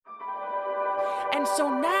And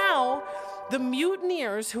so now the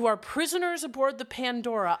mutineers who are prisoners aboard the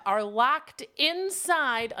Pandora are locked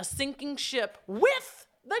inside a sinking ship with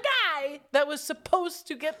the guy that was supposed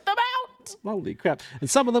to get them out. Holy crap. And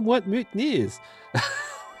some of them weren't mutineers.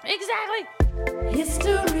 Exactly.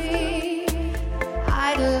 History,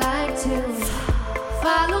 I'd like to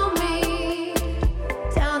follow me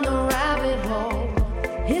down the rabbit hole.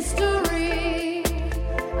 History,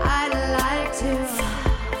 I'd like to,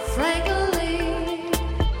 frankly,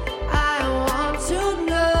 I want to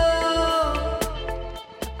know.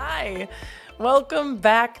 Hi, welcome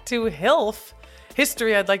back to HILF.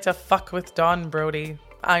 History I'd like to fuck with Dawn Brody.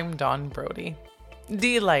 I'm Dawn Brody.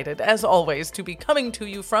 Delighted, as always, to be coming to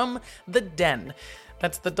you from The Den.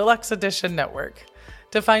 That's the Deluxe Edition Network.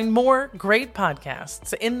 To find more great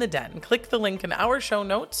podcasts in The Den, click the link in our show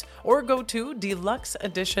notes or go to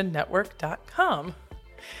deluxeeditionnetwork.com.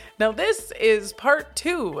 Now, this is part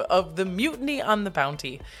 2 of the Mutiny on the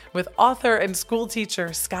Bounty with author and school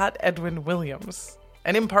teacher Scott Edwin Williams.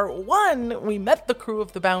 And in part 1, we met the crew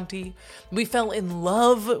of the Bounty, we fell in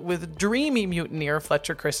love with dreamy mutineer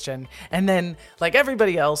Fletcher Christian, and then, like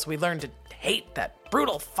everybody else, we learned to hate that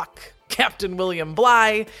brutal fuck, Captain William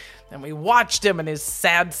Bligh, and we watched him and his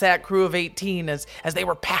sad sack crew of 18 as they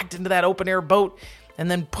were packed into that open-air boat and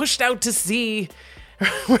then pushed out to sea,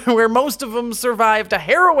 where most of them survived a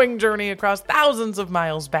harrowing journey across thousands of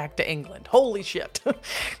miles back to England. Holy shit.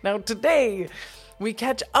 Now today, we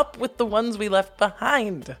catch up with the ones we left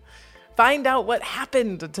behind. Find out what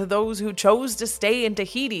happened to those who chose to stay in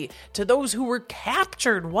Tahiti, to those who were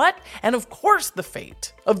captured, and of course the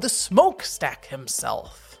fate of the smokestack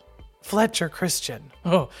himself, Fletcher Christian,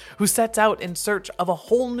 who sets out in search of a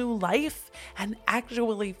whole new life and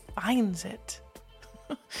actually finds it.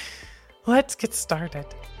 Let's get started.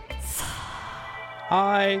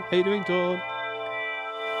 Hi, how you doing, Dawn?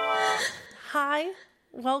 Hi,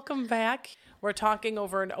 welcome back. We're talking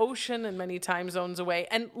over an ocean and many time zones away.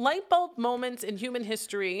 And light bulb moments in human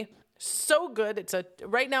history, so good. It's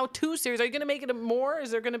right now 2 series. Are you going to make it more?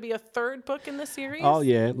 Is there going to be a 3rd book in the series? Oh,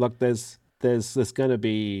 yeah. Look, there's going to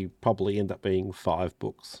be probably end up being 5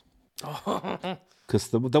 books. Because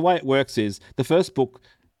the way it works is the first book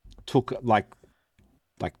took like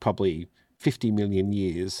probably 50 million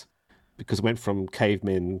years because it went from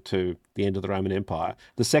cavemen to the end of the Roman Empire.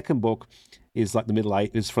 The second book is like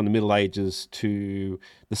is from the Middle Ages to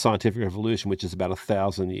the Scientific Revolution, which is about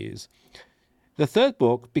 1,000 years. The third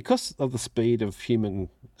book, because of the speed of human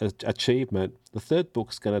achievement, the third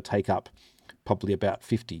book's going to take up probably about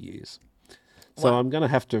 50 years. So I'm going to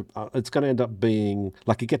have to, it's going to end up being,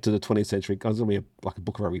 like you get to the 20th century, it's going to be like a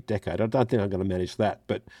book of every decade. I don't think I'm going to manage that,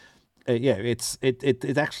 but yeah,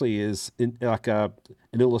 it actually is like an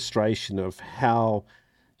illustration of how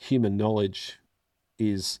human knowledge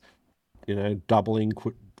is, doubling,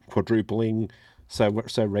 quadrupling so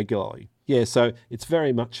regularly. Yeah, so it's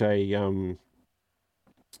very much a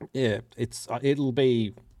it'll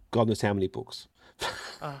be God knows how many books.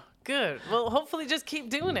 Oh, good. Well, hopefully just keep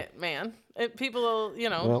doing it, man. People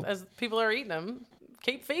will, as people are eating them,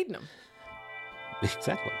 keep feeding them.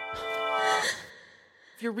 Exactly.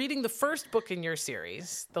 If you're reading the first book in your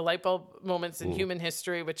series, The Lightbulb Moments in Human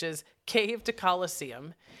History, which is Cave to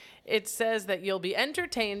Colosseum, it says that you'll be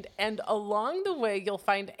entertained, and along the way, you'll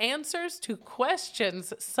find answers to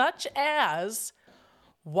questions such as,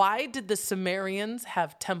 why did the Sumerians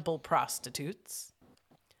have temple prostitutes?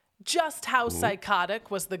 Just how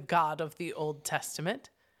psychotic was the God of the Old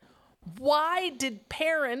Testament? Why did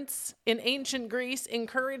parents in ancient Greece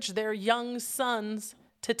encourage their young sons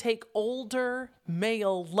to take older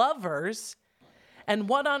male lovers? And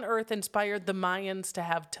what on earth inspired the Mayans to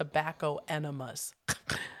have tobacco enemas?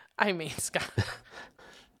 I mean, Scott.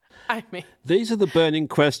 These are the burning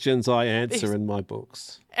questions I answer in my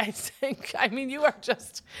books. You are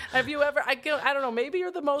just, have you ever, I don't know, maybe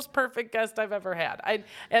you're the most perfect guest I've ever had. I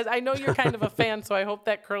know you're kind of a fan, so I hope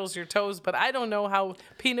that curls your toes, but I don't know how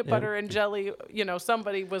peanut butter and jelly,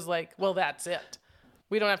 somebody was like, well, that's it.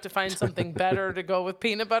 We don't have to find something better to go with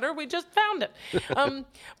peanut butter. We just found it.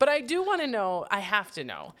 But I do want to know, I have to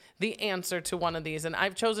know the answer to one of these. And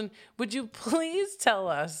I've chosen, would you please tell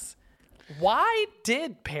us, why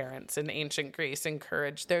did parents in ancient Greece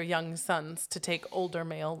encourage their young sons to take older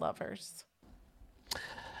male lovers?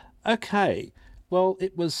 Okay. Well,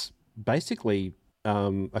 it was basically it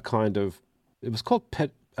was called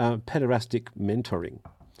pederastic mentoring.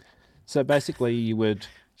 So basically you would...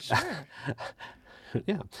 Sure.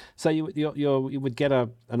 Yeah. So you would get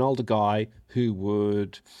an older guy who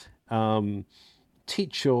would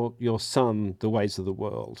teach your son the ways of the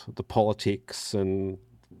world, the politics and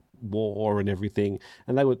war and everything,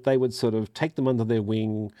 and they would sort of take them under their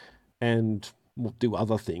wing and do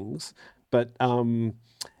other things. But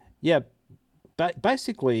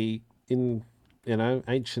basically in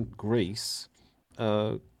ancient Greece,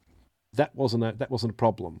 that wasn't a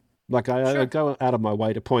problem. Like I go out of my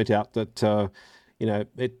way to point out that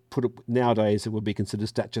nowadays it would be considered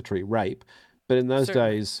statutory rape, but in those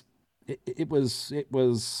days it was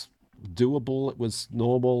doable. It was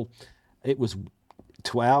normal. It was,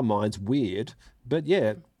 to our minds, weird. But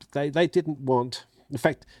yeah, they didn't want. In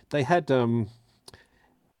fact, they had a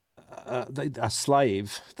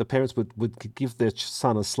slave. The parents would give their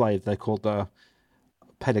son a slave. They called the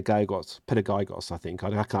pedagogos, I think.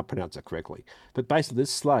 I can't pronounce it correctly. But basically,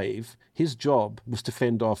 this slave, his job was to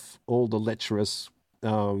fend off all the lecherous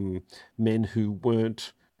men who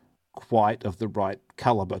weren't quite of the right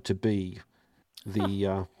caliber to be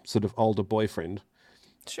the sort of older boyfriend.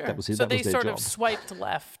 Sure. That was so that they was their sort job. of swiped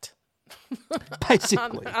left.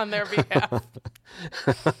 Basically. on their behalf.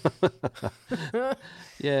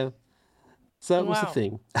 Yeah. So it was the Wow.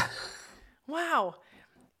 thing. Wow.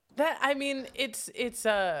 It's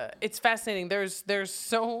fascinating. There's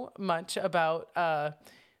so much about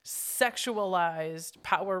sexualized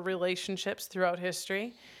power relationships throughout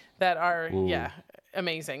history that are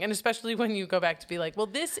amazing. And especially when you go back to be like, well,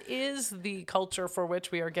 this is the culture for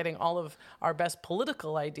which we are getting all of our best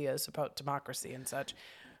political ideas about democracy and such.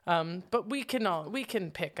 But we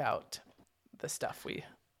can pick out the stuff we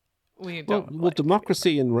don't Well, like,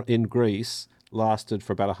 democracy in Greece lasted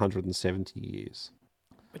for about 170 years.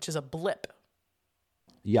 which is a blip.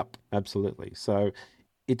 Yep, absolutely. So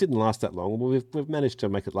it didn't last that long. Well, we've managed to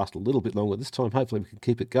make it last a little bit longer this time. Hopefully we can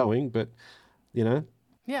keep it going, but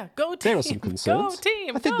Yeah, go team. there are some concerns. Go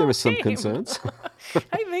team. I think there are some concerns.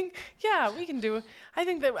 I think, we can do. I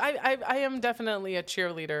think that I am definitely a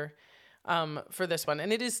cheerleader for this one,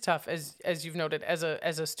 and it is tough, as you've noted, as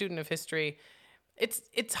a student of history.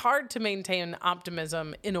 It's hard to maintain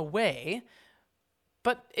optimism in a way,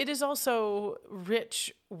 but it is also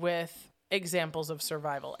rich with examples of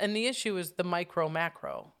survival. And the issue is the micro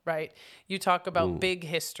macro, right? You talk about big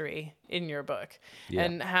history in your book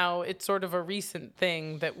and how it's sort of a recent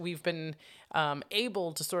thing that we've been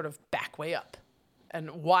able to sort of back way up and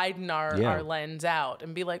widen our lens out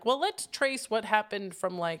and be like, well, let's trace what happened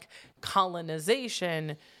from like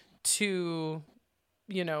colonization to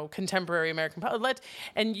contemporary American politics.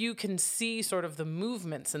 And you can see sort of the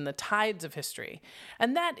movements and the tides of history.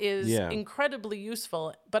 And that is incredibly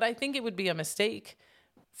useful. But I think it would be a mistake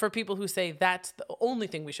for people who say that's the only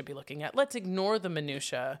thing we should be looking at. Let's ignore the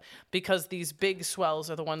minutia because these big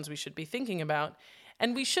swells are the ones we should be thinking about.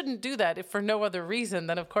 And we shouldn't do that if for no other reason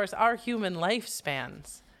than, of course, our human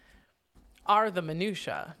lifespans are the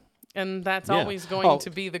minutia. And that's always going to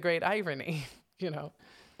be the great irony, All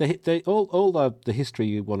the history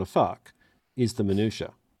you want to fuck is the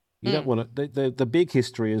minutia. You don't want to. The big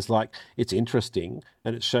history is like, it's interesting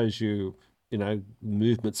and it shows you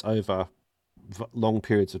movements over long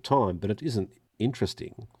periods of time, but it isn't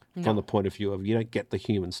interesting from the point of view of you don't get the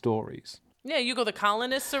human stories. Yeah, you go, the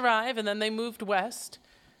colonists arrive and then they moved west.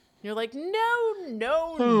 You're like,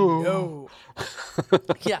 no.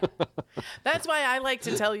 Yeah. That's why I like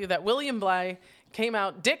to tell you that William Bligh came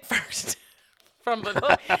out dick first. From the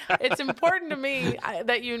book. It's important to me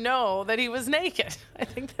that you know that he was naked. I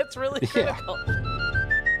think that's really critical.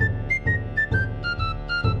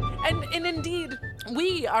 And indeed,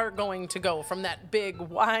 we are going to go from that big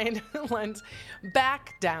wide lens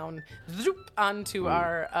back down, zoop, onto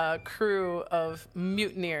our crew of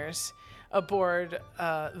mutineers aboard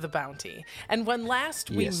the Bounty. And when last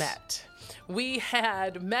we met, we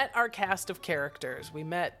had met our cast of characters. We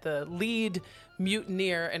met the lead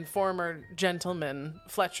mutineer and former gentleman,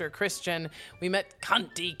 Fletcher Christian. We met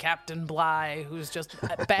cunty Captain Bligh, who's just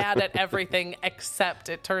bad at everything except,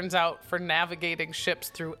 it turns out, for navigating ships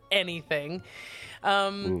through anything.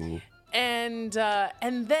 And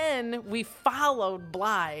then we followed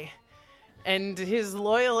Bligh and his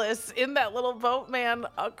loyalists in that little boat, man,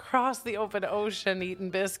 across the open ocean, eating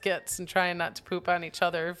biscuits and trying not to poop on each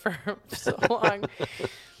other for so long.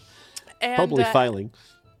 And, probably failing.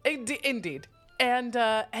 Indeed. And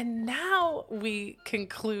now we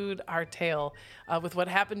conclude our tale with what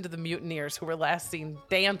happened to the mutineers who were last seen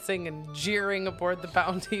dancing and jeering aboard the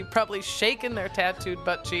Bounty, probably shaking their tattooed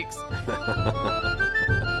butt cheeks.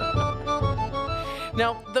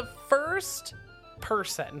 Now, the first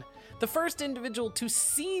individual to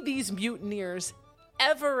see these mutineers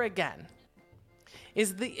ever again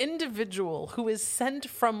is the individual who is sent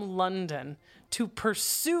from London to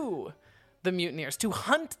pursue the mutineers, to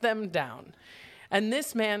hunt them down. And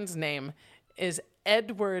this man's name is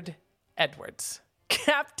Edward Edwards.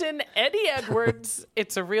 Captain Eddie Edwards.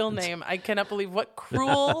 It's a real name. I cannot believe what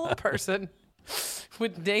cruel person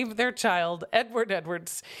would name their child Edward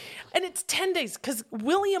Edwards. And it's 10 days because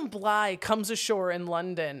William Bligh comes ashore in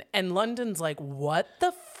London and London's like, what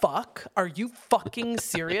the fuck? Are you fucking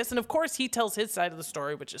serious? And of course he tells his side of the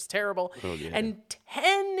story, which is terrible. Oh, yeah. And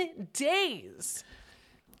 10 days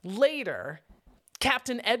later,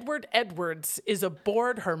 Captain Edward Edwards is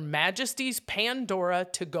aboard Her Majesty's Pandora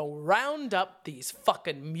to go round up these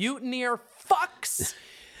fucking mutineer fucks.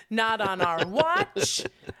 Not on our watch.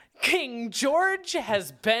 King George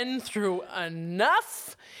has been through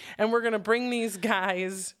enough, and we're going to bring these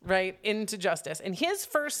guys right into justice. And his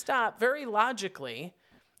first stop, very logically,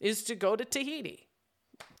 is to go to Tahiti.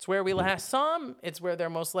 It's where we last saw them. It's where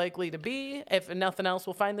they're most likely to be. If nothing else,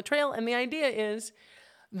 we'll find the trail. And the idea is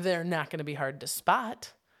they're not going to be hard to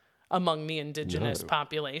spot among the indigenous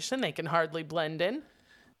population. They can hardly blend in.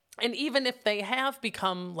 And even if they have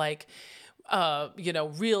become like,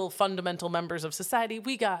 real fundamental members of society,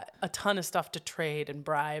 we got a ton of stuff to trade and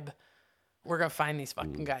bribe. We're going to find these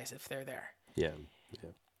fucking guys if they're there. Yeah.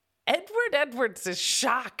 Edward Edwards is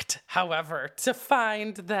shocked, however, to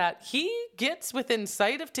find that he gets within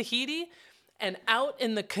sight of Tahiti and out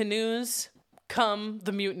in the canoes come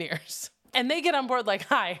the mutineers. And they get on board like,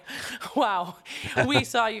 hi, wow, we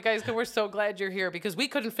saw you guys. We're so glad you're here because we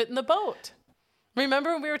couldn't fit in the boat.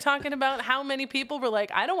 Remember when we were talking about how many people were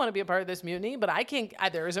like, I don't want to be a part of this mutiny, but I can't,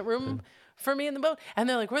 there isn't room for me in the boat. And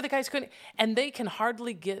they're like, we're the guys who couldn't. And they can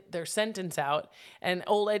hardly get their sentence out. And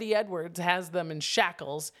old Eddie Edwards has them in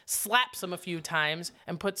shackles, slaps them a few times,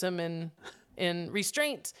 and puts them in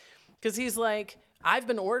restraints. Because he's like, I've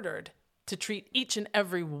been ordered to treat each and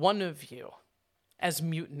every one of you as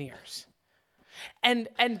mutineers. And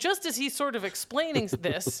just as he's sort of explaining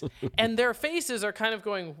this, and their faces are kind of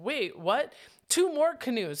going, wait, what? 2 more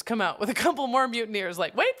canoes come out with a couple more mutineers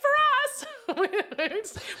like, wait for us.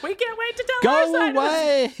 We can't wait to tell our side. Go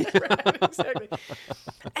away. Right, exactly.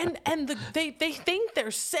 And they think they're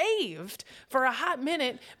saved for a hot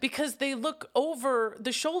minute because they look over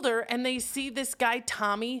the shoulder and they see this guy,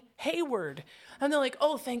 Tommy Hayward. And they're like,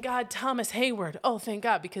 oh, thank God, Thomas Hayward. Oh, thank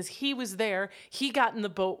God, because he was there. He got in the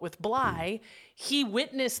boat with Bligh. He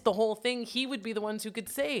witnessed the whole thing. He would be the ones who could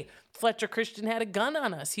say, Fletcher Christian had a gun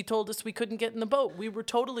on us. He told us we couldn't get in the boat. We were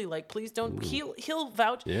totally like, please don't. He'll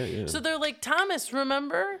vouch. Yeah. So they're like, Thomas,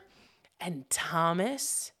 remember? And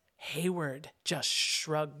Thomas Hayward just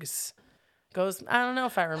shrugs. Goes, I don't know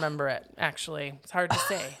if I remember it, actually. It's hard to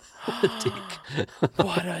say. What a dick.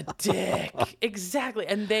 What a dick. Exactly.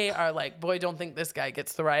 And they are like, boy, don't think this guy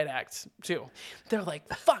gets the riot act, too. They're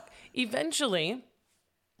like, fuck. Eventually,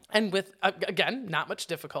 and with, again, not much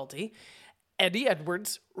difficulty, Eddie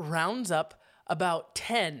Edwards rounds up about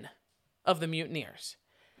 10 of the mutineers.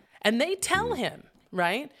 And they tell him,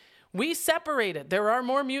 right? We separated. There are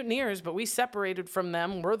more mutineers, but we separated from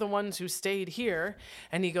them. We're the ones who stayed here.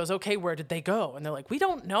 And he goes, okay, where did they go? And they're like, we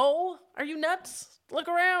don't know. Are you nuts? Look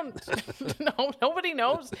around. No, nobody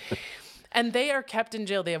knows. And they are kept in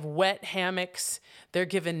jail. They have wet hammocks. They're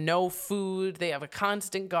given no food. They have a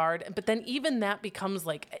constant guard. But then even that becomes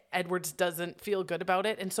like Edwards doesn't feel good about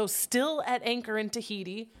it. And so still at anchor in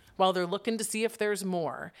Tahiti, while they're looking to see if there's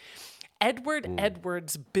more, Edward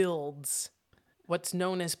Edwards builds what's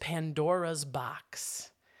known as Pandora's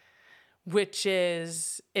Box, which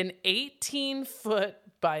is an 18-foot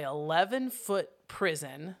by 11-foot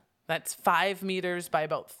prison. That's 5 meters by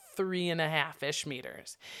about 3.5-ish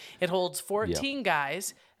meters. It holds 14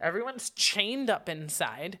 guys. Everyone's chained up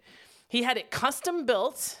inside. He had it custom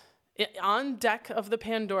built on deck of the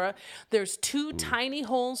Pandora. There's 2 tiny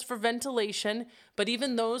holes for ventilation, but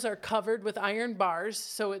even those are covered with iron bars,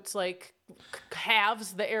 so it's like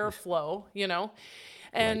halves the airflow, you know?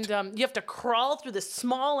 And you have to crawl through this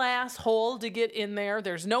small ass hole to get in there.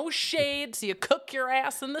 There's no shade, so you cook your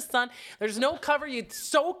ass in the sun. There's no cover. You're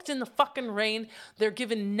soaked in the fucking rain. They're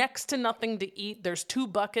given next to nothing to eat. There's 2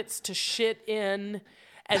 buckets to shit in,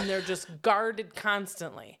 and they're just guarded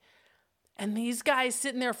constantly. And these guys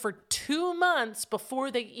sitting there for 2 months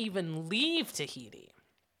before they even leave Tahiti.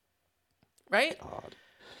 Right? God.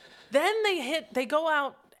 Then they go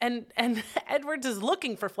out, and Edwards is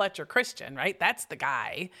looking for Fletcher Christian, right? That's the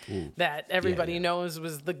guy that everybody knows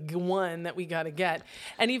was the one that we got to get.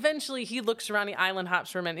 And eventually he looks around, he island hops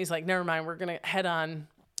for a minute, and he's like, never mind, we're going to head on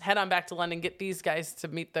back to London, get these guys to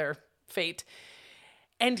meet their fate.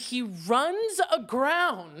 And he runs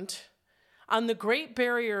aground on the Great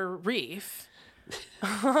Barrier Reef,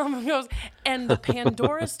 and the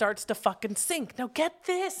Pandora starts to fucking sink. Now get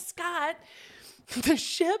this, Scott. The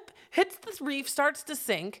ship hits the reef, starts to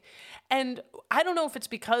sink. And I don't know if it's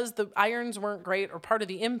because the irons weren't great or part of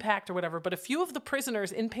the impact or whatever, but a few of the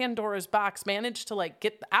prisoners in Pandora's box managed to like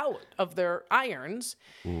get out of their irons.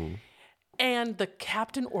 And the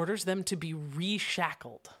captain orders them to be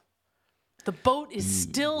reshackled. The boat is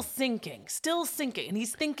still sinking. And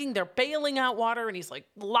he's thinking they're bailing out water, and he's like,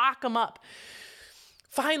 lock them up.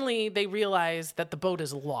 Finally, they realize that the boat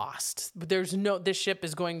is lost. This ship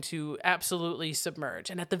is going to absolutely submerge.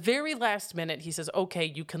 And at the very last minute, he says, okay,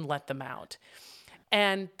 you can let them out.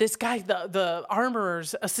 And this guy, the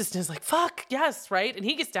armorer's assistant, is like, fuck, yes, right? And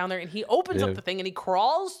he gets down there and he opens up the thing and he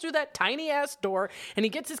crawls through that tiny ass door and he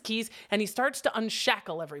gets his keys and he starts to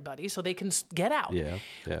unshackle everybody so they can get out. Yeah.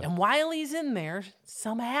 And while he's in there,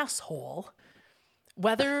 some asshole,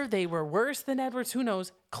 whether they were worse than Edwards, who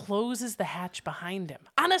knows, closes the hatch behind him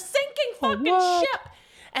on a sinking fucking ship.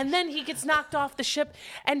 And then he gets knocked off the ship.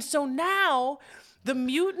 And so now the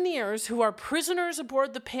mutineers who are prisoners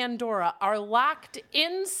aboard the Pandora are locked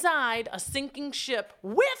inside a sinking ship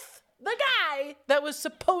with the guy that was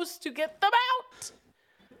supposed to get them out.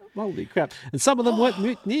 Holy crap. And some of them weren't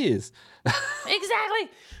mutineers.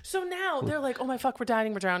 Exactly. So now they're like, oh my fuck, we're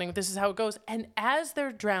drowning. This is how it goes. And as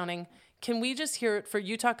they're drowning, can we just hear it for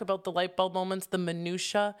you talk about the light bulb moments, the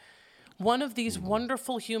minutia? One of these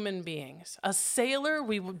wonderful human beings, a sailor,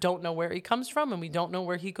 we don't know where he comes from and we don't know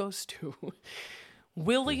where he goes to.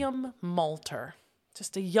 William Moulter,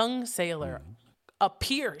 just a young sailor,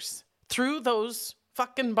 appears through those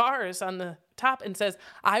fucking bars on the top and says,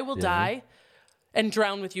 I will die and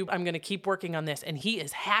drown with you. I'm going to keep working on this. And he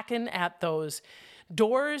is hacking at those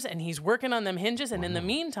doors and he's working on them hinges. And in the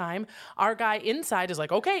meantime, our guy inside is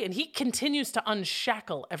like, okay. And he continues to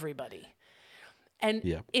unshackle everybody.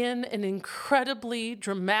 And in an incredibly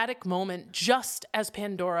dramatic moment, just as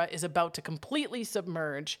Pandora is about to completely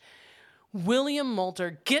submerge, William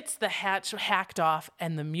Moulter gets the hatch hacked off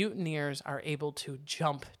and the mutineers are able to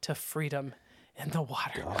jump to freedom in the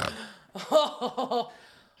water. Oh,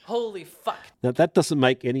 holy fuck. Now, that doesn't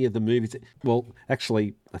make any of the movies. Well,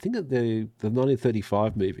 actually, I think that the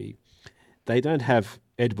 1935 movie, they don't have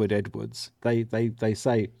Edward Edwards. They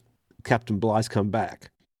say Captain Bligh's come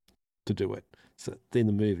back to do it. So, in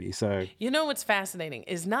the movie. So you know what's fascinating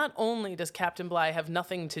is not only does Captain Bligh have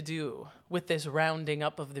nothing to do with this rounding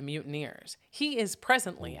up of the mutineers, he is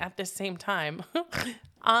presently at this same time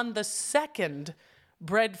on the second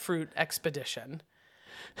breadfruit expedition,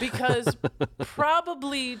 because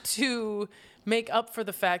probably to make up for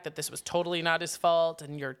the fact that this was totally not his fault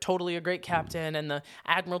and you're totally a great captain and the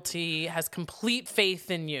Admiralty has complete faith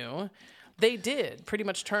in you. They did pretty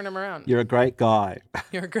much turn him around. You're a great guy.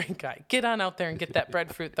 You're a great guy. Get on out there and get that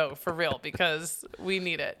breadfruit, though, for real, because we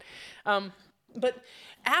need it. But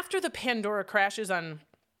after the Pandora crashes on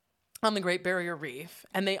the Great Barrier Reef,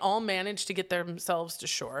 and they all manage to get themselves to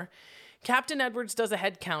shore, Captain Edwards does a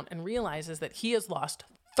head count and realizes that he has lost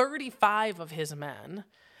 35 of his men,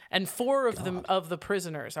 and 4 of the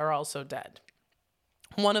prisoners are also dead.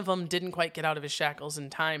 One of them didn't quite get out of his shackles in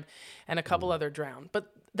time, and a couple other drowned.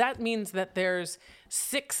 But that means that there's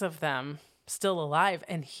 6 of them still alive,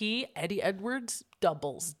 and Eddie Edwards,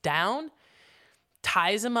 doubles down,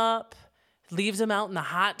 ties him up, leaves him out in the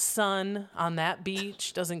hot sun on that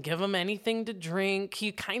beach, doesn't give him anything to drink.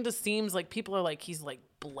 He kind of seems like people are like, he's like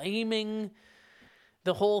blaming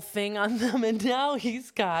the whole thing on them. And now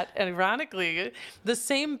he's got, ironically, the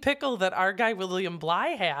same pickle that our guy William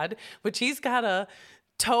Bligh had, which he's got to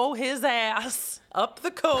tow his ass up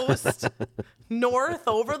the coast north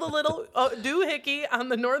over the little doohickey on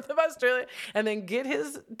the north of Australia, and then get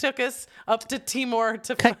his tookus up to Timor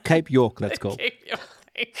to Cape York. That's called Cape York.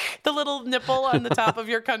 The little nipple on the top of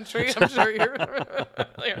your country. I'm sure you're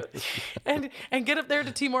and get up there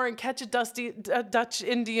to Timor and catch a Dutch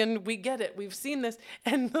Indian. We get it. We've seen this.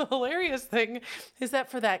 And the hilarious thing is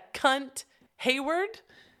that for that cunt Hayward,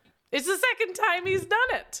 it's the second time he's done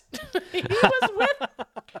it. He was with.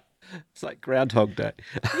 It's like Groundhog Day.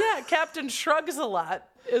 Yeah, Captain Shrugs a lot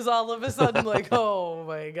is all of a sudden like, oh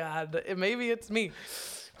my God, maybe it's me.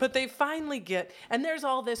 But they finally get, and there's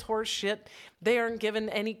all this horse shit. They aren't given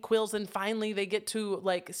any quills, and finally they get to,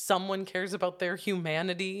 like, someone cares about their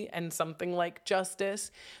humanity and something like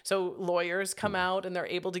justice. So lawyers come out, and they're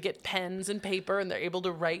able to get pens and paper, and they're able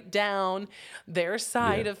to write down their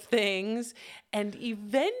side of things. And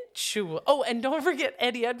eventually, and don't forget,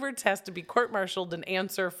 Eddie Edwards has to be court-martialed and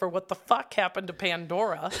answer for what the fuck happened to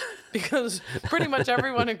Pandora, because pretty much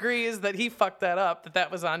everyone agrees that he fucked that up,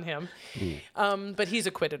 that was on him. But he's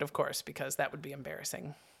acquitted, of course, because that would be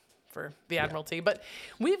embarrassing for the Admiralty. But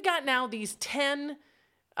we've got now these 10,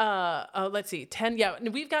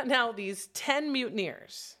 we've got now these 10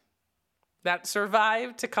 mutineers that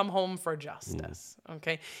survived to come home for justice.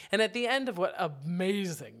 Okay. And at the end of what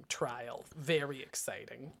amazing trial, very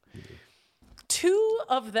exciting. 2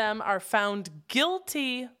 of them are found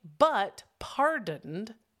guilty but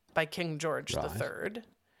pardoned by King George III.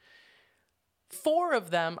 4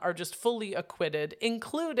 of them are just fully acquitted,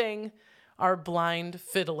 including our blind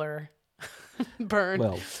fiddler, Byrne.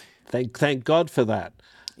 Well, thank God for that.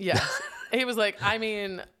 Yes. He was like, I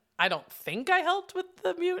mean, I don't think I helped with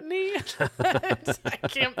the mutiny. I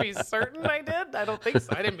can't be certain I did. I don't think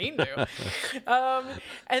so. I didn't mean to.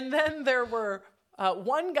 And then there were,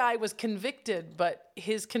 one guy was convicted, but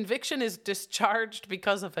his conviction is discharged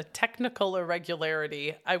because of a technical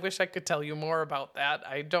irregularity. I wish I could tell you more about that.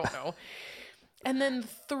 I don't know. And then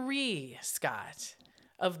 3, Scott,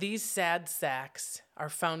 of these sad sacks are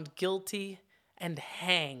found guilty and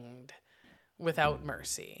hanged without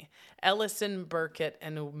mercy. Ellison, Burkitt,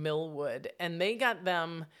 and Millwood. And they got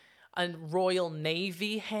them a Royal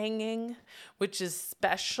Navy hanging, which is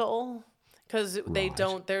special because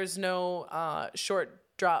there's no short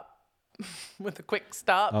drop with a quick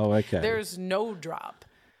stop. Oh, okay. There's no drop.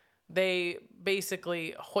 They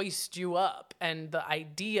basically hoist you up. And the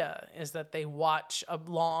idea is that they watch a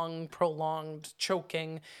long, prolonged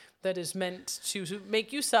choking that is meant to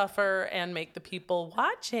make you suffer and make the people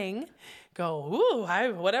watching go, ooh,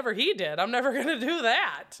 whatever he did, I'm never going to do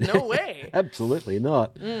that. No way. Absolutely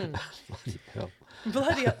not. Bloody hell.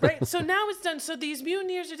 Bloody hell. Right. So now it's done. So these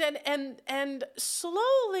mutineers are dead. And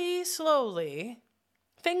slowly,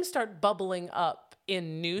 things start bubbling up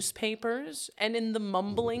in newspapers and in the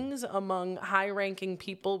mumblings among high-ranking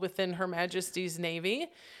people within Her Majesty's Navy.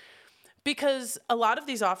 Because a lot of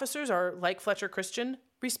these officers are, like Fletcher Christian,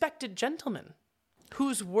 respected gentlemen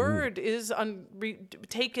whose word is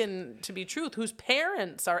taken to be truth, whose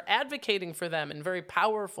parents are advocating for them in very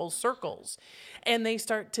powerful circles. And they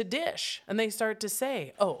start to dish and they start to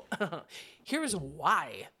say, oh, here's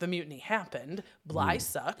why the mutiny happened. Bligh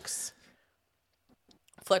sucks.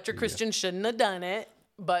 Fletcher Christian shouldn't have done it,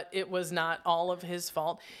 but it was not all of his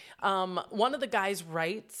fault. One of the guys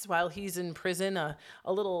writes while he's in prison a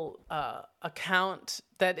little account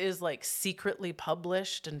that is like secretly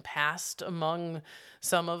published and passed among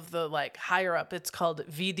some of the like higher up. It's called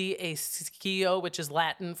Vidi e Scio, which is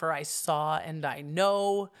Latin for I saw and I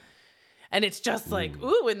know. And it's just like,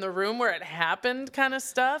 ooh, in the room where it happened kind of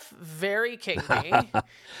stuff. Very kinky.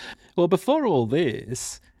 Well, before all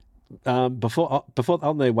this, before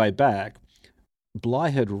on their way back, Bligh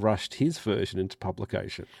had rushed his version into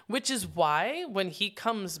publication. Which is why when he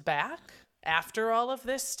comes back after all of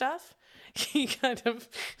this stuff, he kind of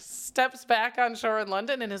steps back on shore in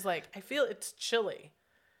London and is like, I feel it's chilly.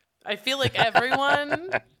 I feel like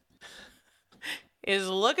everyone is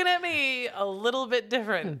looking at me a little bit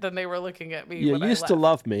different than they were looking at me You when used I to left.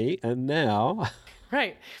 love me, and now...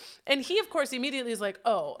 Right. And he, of course, immediately is like,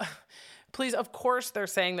 oh, please, of course they're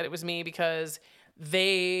saying that it was me because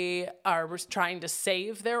they are trying to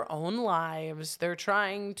save their own lives. They're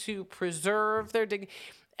trying to preserve their dignity.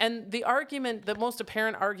 And the argument, the most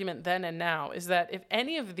apparent argument then and now, is that if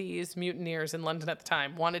any of these mutineers in London at the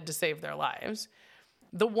time wanted to save their lives,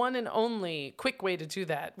 the one and only quick way to do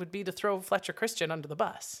that would be to throw Fletcher Christian under the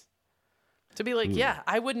bus. To be like, yeah,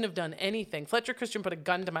 I wouldn't have done anything. Fletcher Christian put a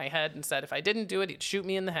gun to my head and said, if I didn't do it, he'd shoot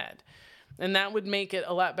me in the head. And that would make it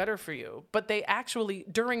a lot better for you. But they actually,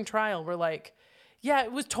 during trial, were like, yeah,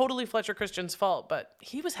 it was totally Fletcher Christian's fault, but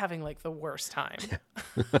he was having like the worst time.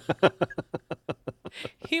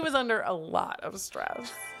 He was under a lot of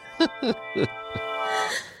stress.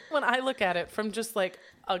 When I look at it from just like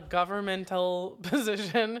a governmental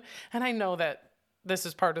position, and I know that this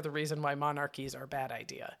is part of the reason why monarchies are a bad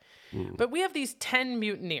idea. But we have these 10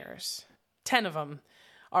 mutineers. 10 of them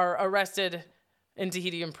are arrested in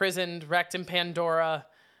Tahiti, imprisoned, wrecked in Pandora,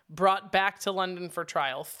 brought back to London for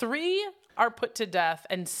trial. 3 are put to death,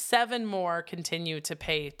 and 7 more continue to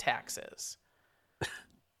pay taxes.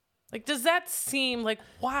 Like, does that seem like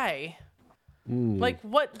why? Like,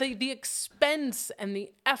 what the expense and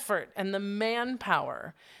the effort and the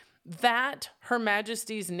manpower that Her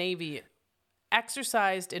Majesty's Navy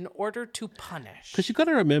exercised in order to punish. Because you've got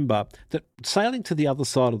to remember that sailing to the other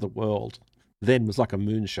side of the world then was like a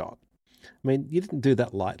moonshot. I mean, you didn't do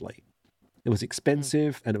that lightly. It was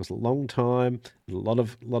expensive and it was a long time, and a lot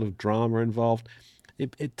of drama involved.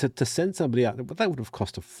 To send somebody out, that would have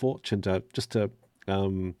cost a fortune to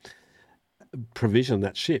provision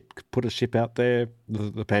that ship, put a ship out there,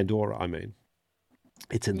 the Pandora, I mean.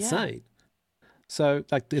 It's insane. So,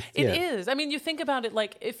 like, it is. I mean, you think about it,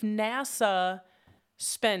 like, if NASA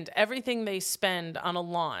spent everything they spend on a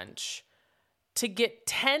launch to get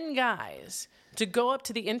 10 guys to go up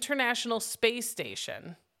to the International Space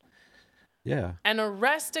Station Yeah. and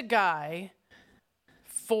arrest a guy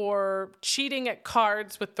for cheating at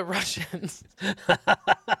cards with the Russians.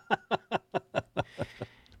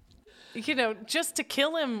 Just to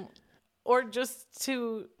kill him, or just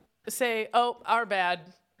to say, oh, our bad,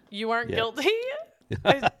 you aren't guilty.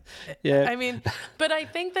 Yeah. I mean, but I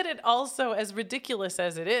think that it also, as ridiculous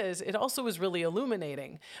as it also is really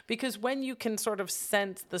illuminating, because when you can sort of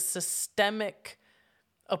sense the systemic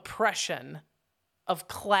oppression of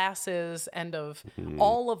classes and of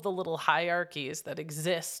all of the little hierarchies that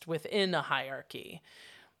exist within a hierarchy,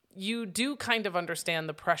 you do kind of understand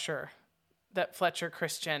the pressure that Fletcher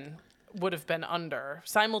Christian would have been under,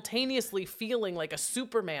 simultaneously feeling like a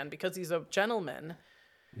Superman because he's a gentleman.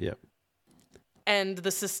 Yep. And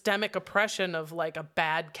the systemic oppression of like a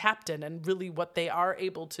bad captain and really what they are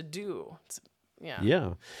able to do.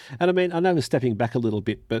 Yeah. And I mean, I know we're stepping back a little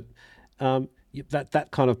bit, but that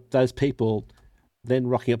kind of, those people then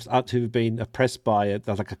rocking up to have been oppressed by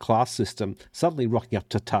like a class system, suddenly rocking up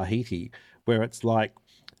to Tahiti, where it's like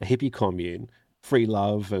a hippie commune, free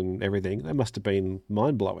love and everything. That must have been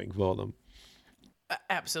mind-blowing for them.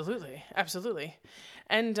 Absolutely.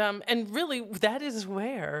 And really, that is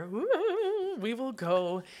where we will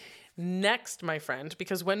go next, my friend,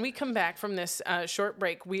 because when we come back from this short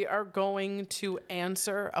break, we are going to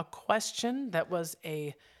answer a question that was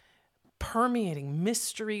a permeating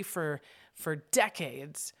mystery for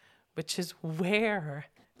decades, which is, where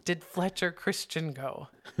did Fletcher Christian go?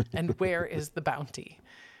 And where is the bounty?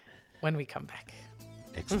 When we come back.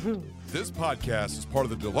 Excellent. This podcast is part of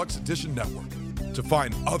the Deluxe Edition Network. To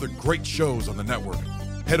find other great shows on the network,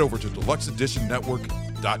 head over to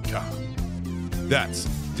deluxeeditionnetwork.com. That's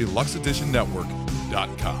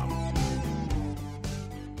deluxeeditionnetwork.com.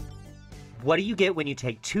 What do you get when you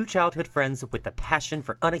take two childhood friends with a passion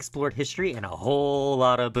for unexplored history and a whole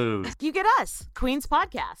lot of booze? You get us, Queen's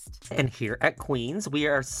Podcast. And here at Queen's, we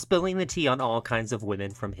are spilling the tea on all kinds of women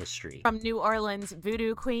from history. From New Orleans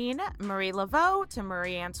voodoo queen, Marie Laveau, to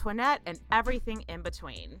Marie Antoinette, and everything in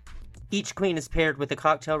between. Each queen is paired with a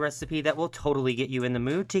cocktail recipe that will totally get you in the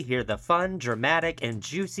mood to hear the fun, dramatic, and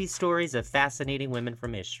juicy stories of fascinating women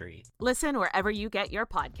from history. Listen wherever you get your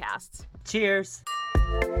podcasts. Cheers!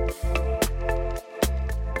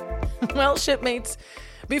 Well, shipmates,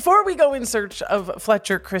 before we go in search of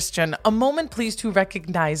Fletcher Christian, a moment please to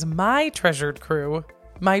recognize my treasured crew,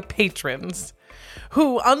 my patrons,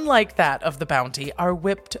 who, unlike that of the bounty, are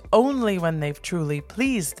whipped only when they've truly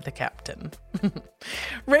pleased the captain.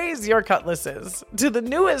 Raise your cutlasses to the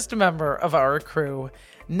newest member of our crew,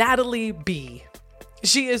 Natalie B.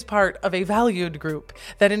 She is part of a valued group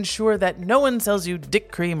that ensure that no one sells you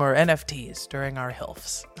dick cream or NFTs during our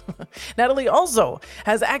HILFs. Natalie also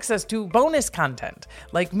has access to bonus content,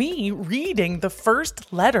 like me reading the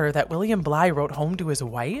first letter that William Bligh wrote home to his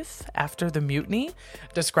wife after the mutiny,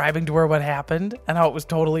 describing to her what happened and how it was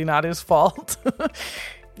totally not his fault.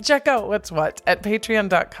 Check out what's what at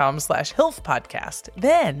patreon.com/HILF podcast.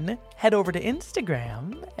 Then head over to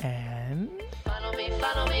Instagram and... Follow me,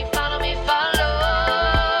 follow me, follow me, follow.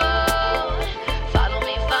 Follow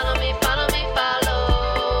me, follow me, follow me,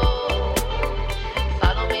 follow.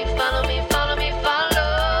 Follow me, follow me, follow me, follow.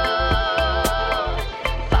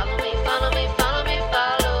 Follow me, follow me, follow me,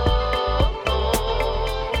 follow.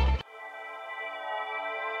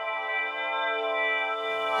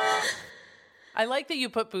 I like that you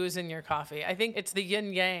put booze in your coffee. I think it's the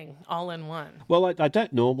yin yang all in one. Well, I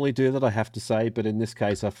don't normally do that, I have to say, but in this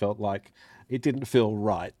case, I felt like it didn't feel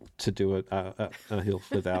right to do a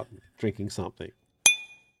HILF without drinking something.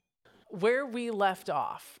 Where we left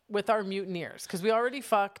off with our mutineers, because we already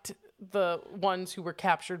fucked the ones who were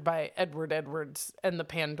captured by Edwards and the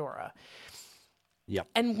Pandora. Yep.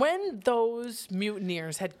 And when those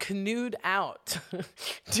mutineers had canoed out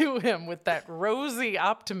to him with that rosy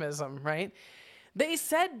optimism, right? They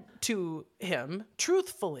said to him,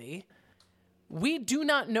 truthfully, we do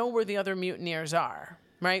not know where the other mutineers are,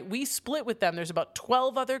 right? We split with them. There's about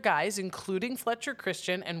 12 other guys, including Fletcher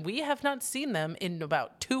Christian, and we have not seen them in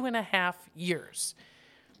about 2.5 years.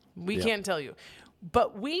 We can't tell you.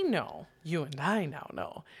 But we know, you and I now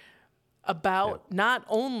know, about not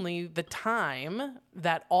only the time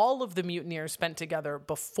that all of the mutineers spent together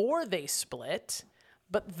before they split,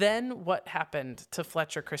 but then what happened to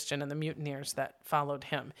Fletcher Christian and the mutineers that followed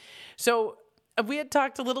him. So we had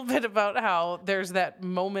talked a little bit about how there's that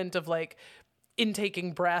moment of like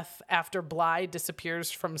intaking breath after Bligh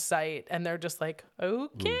disappears from sight, and they're just like,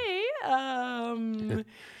 okay,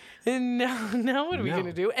 And now what are we going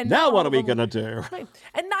to do? And now not what all are of we them- going to do? Right.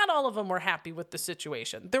 And not all of them were happy with the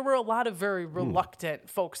situation. There were a lot of very reluctant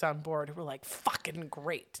folks on board who were like, "Fucking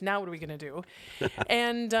great! Now what are we gonna do?"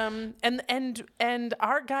 and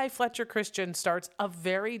our guy Fletcher Christian starts a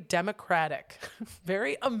very democratic,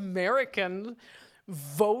 very American,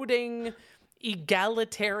 voting,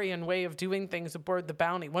 egalitarian way of doing things aboard the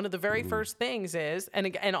Bounty. One of the very first things is,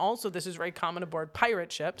 and also this is very common aboard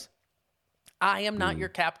pirate ships. I am not your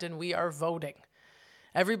captain. We are voting.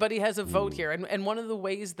 Everybody has a vote here. And one of the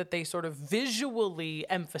ways that they sort of visually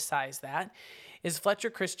emphasize that is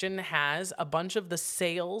Fletcher Christian has a bunch of the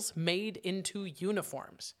sails made into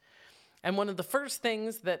uniforms. And one of the first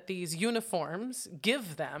things that these uniforms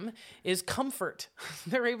give them is comfort.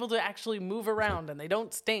 They're able to actually move around and they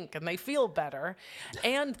don't stink and they feel better.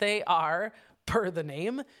 And they are, per the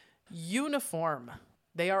name, uniform.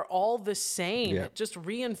 They are all the same. Yeah. It just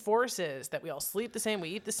reinforces that we all sleep the same, we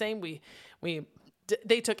eat the same,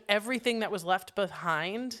 they took everything that was left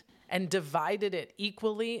behind and divided it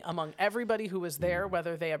equally among everybody who was there,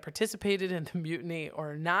 whether they had participated in the mutiny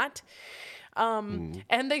or not. And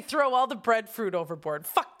they throw all the breadfruit overboard.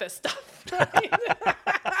 Fuck this stuff. Right?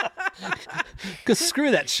 Because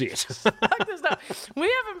screw that shit. Fuck this stuff.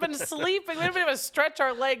 We haven't been sleeping. We haven't been able to stretch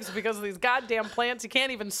our legs because of these goddamn plants. You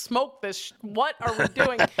can't even smoke this. What are we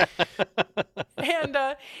doing? And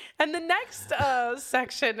the next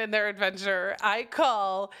section in their adventure, I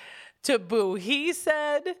call taboo. He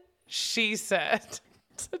said, she said.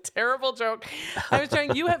 It's a terrible joke.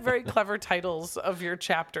 You have very clever titles of your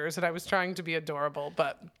chapters, and I was trying to be adorable,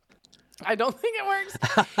 but I don't think it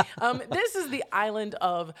works. This is the island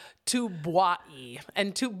of Tubuai,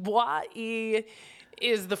 and Tubuai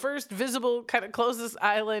is the first visible, kind of closest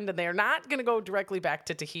island, and they're not going to go directly back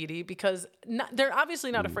to Tahiti because they're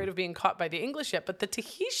obviously not afraid of being caught by the English yet, but the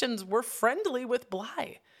Tahitians were friendly with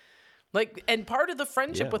Bligh. And part of the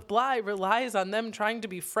friendship with Bligh relies on them trying to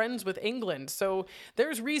be friends with England. So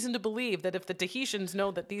there's reason to believe that if the Tahitians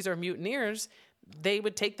know that these are mutineers, they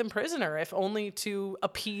would take them prisoner, if only to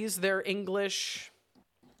appease their English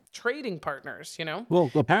trading partners, you know?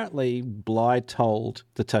 Well, apparently Bligh told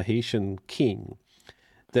the Tahitian king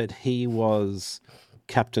that he was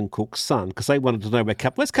Captain Cook's son, because they wanted to know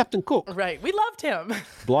where's Captain Cook? Right. We loved him.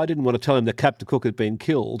 Bligh didn't want to tell him that Captain Cook had been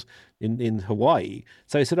killed in Hawaii.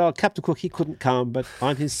 So he said, "Oh, Captain Cook, he couldn't come, but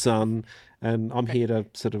I'm his son, and I'm here to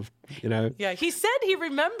sort of, you know." Yeah, he said he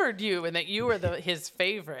remembered you and that you were his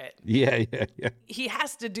favorite. Yeah. He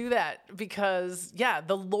has to do that because,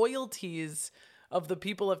 the loyalties of the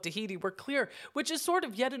people of Tahiti were clear, which is sort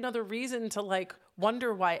of yet another reason to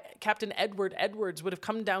wonder why Captain Edward Edwards would have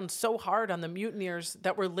come down so hard on the mutineers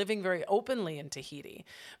that were living very openly in Tahiti.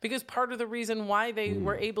 Because part of the reason why they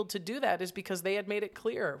were able to do that is because they had made it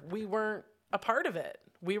clear we weren't a part of it.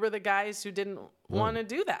 We were the guys who didn't want to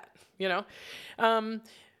do that, you know?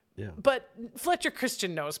 But Fletcher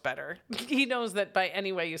Christian knows better. He knows that by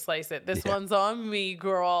any way you slice it, this one's on me,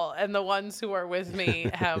 girl. And the ones who are with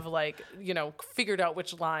me have figured out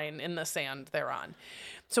which line in the sand they're on.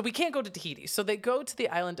 So we can't go to Tahiti. So they go to the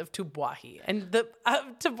island of Tubuai. And the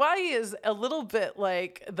Tubuai is a little bit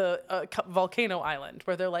like the volcano island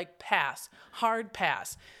where they're like, pass, hard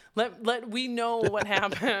pass. We know what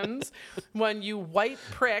happens when you white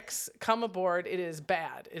pricks come aboard. It is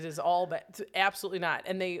bad. It is all bad. It's absolutely not.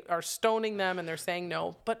 And they are stoning them and they're saying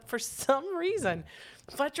no. But for some reason,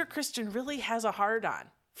 Fletcher Christian really has a hard-on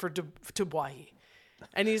for Tubuai.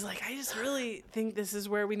 And he's like, I just really think this is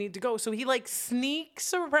where we need to go. So he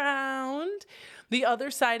sneaks around the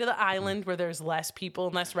other side of the island where there's less people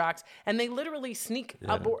and less rocks. And they literally sneak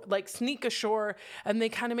aboard, sneak ashore, and they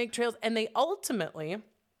kind of make trails. And they ultimately,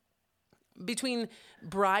 between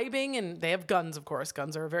bribing, and they have guns, of course,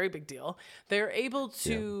 guns are a very big deal, they're able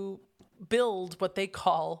to build what they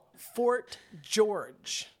call Fort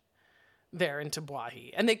George there in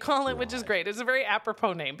Tubuai. And they call it, which is great, it's a very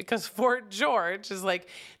apropos name, because Fort George is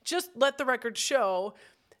just let the record show,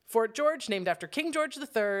 Fort George, named after King George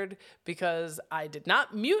III, because I did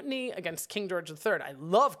not mutiny against King George III. I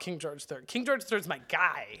love King George III. King George III is my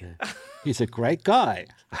guy. He's a great guy.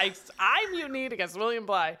 I mutinied against William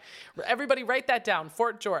Bligh. Everybody write that down.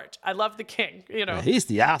 Fort George. I love the king, you know. He's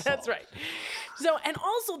the asshole. That's right. So, and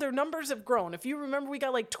also their numbers have grown. If you remember, we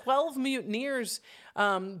got 12 mutineers, we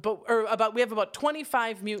have about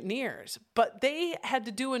 25 mutineers, but they had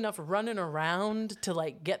to do enough running around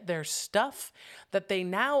to get their stuff that they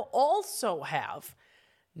now also have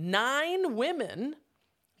 9 women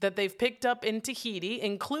that they've picked up in Tahiti,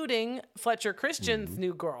 including Fletcher Christian's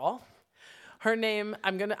new girl. Her name,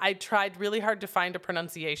 I tried really hard to find a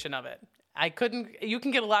pronunciation of it. You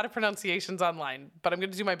can get a lot of pronunciations online, but I'm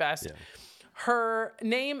going to do my best. Yeah. Her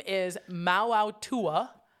name is Mauautua,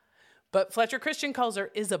 but Fletcher Christian calls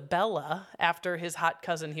her Isabella after his hot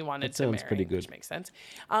cousin he wanted to marry. Sounds pretty good. Which makes sense.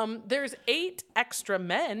 There's 8 extra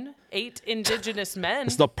men, 8 indigenous men.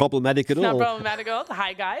 It's not problematic at all. Not problematic at all.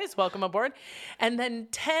 Hi, guys. Welcome aboard. And then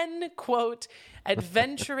 10, quote,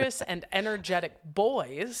 adventurous and energetic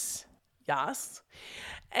boys. Yes.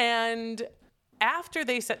 And after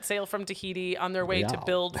they set sail from Tahiti on their way to Wow.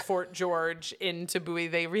 build Fort George in Tabui,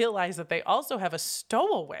 they realize that they also have a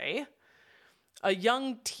stowaway, a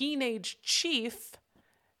young teenage chief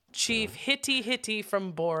Hiti Hiti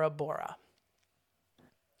from Bora Bora.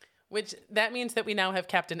 Which, that means that we now have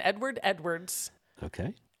Captain Edward Edwards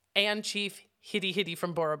Okay. and Chief Hiti Hiti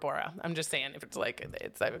from Bora Bora. I'm just saying, if it's like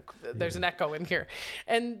there's an echo in here.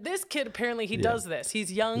 And this kid, apparently he does this.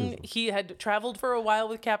 He's young. He had traveled for a while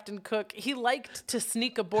with Captain Cook. He liked to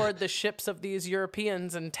sneak aboard the ships of these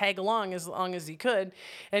Europeans and tag along as long as he could.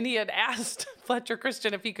 And he had asked Fletcher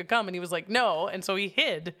Christian if he could come, and he was like, no. And so he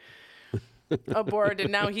hid aboard,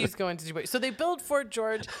 and now he's going to Djibouti. So they build Fort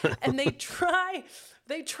George, and they try,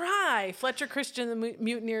 Fletcher Christian and the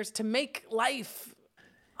mutineers, to make life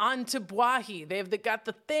on Tabwahi. They got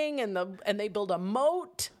the thing, and they build a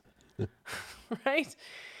moat, right?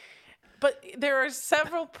 But there are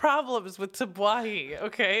several problems with Tabwahi,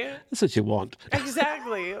 okay? That's what you want.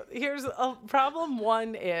 Exactly. Here's a problem.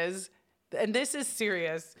 One is, and this is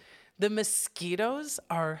serious, the mosquitoes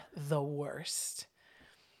are the worst.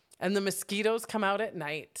 And the mosquitoes come out at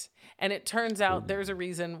night. And it turns out there's a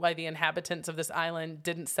reason why the inhabitants of this island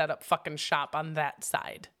didn't set up fucking shop on that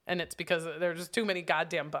side. And it's because there's just too many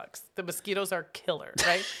goddamn bugs. The mosquitoes are killer,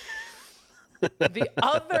 right? The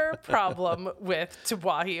other problem with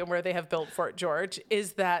Tabwahi and where they have built Fort George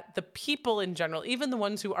is that the people in general, even the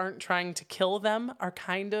ones who aren't trying to kill them, are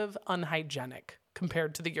kind of unhygienic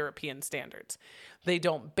compared to the European standards. They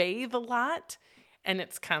don't bathe a lot, and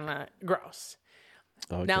it's kind of gross.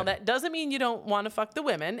 Okay. Now, that doesn't mean you don't want to fuck the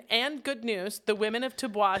women. And good news, the women of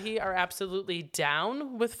Tabwahi are absolutely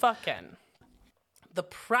down with fucking. The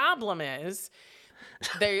problem is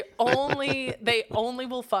they only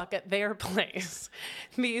will fuck at their place.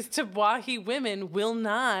 These Tabwahi women will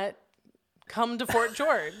not come to Fort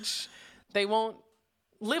George. They won't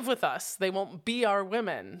live with us. They won't be our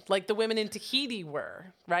women like the women in Tahiti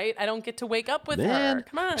were, right? I don't get to wake up with her.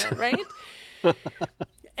 Come on, right?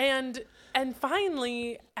 And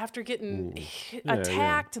finally, after getting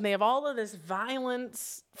attacked and they have all of this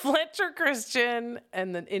violence, Fletcher Christian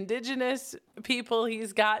and the indigenous people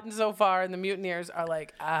he's gotten so far and the mutineers are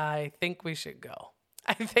like, I think we should go.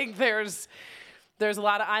 I think there's a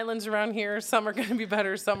lot of islands around here. Some are going to be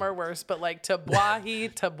better, some are worse. But like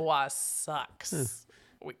Tabwa sucks.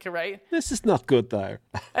 Right? This is not good, though.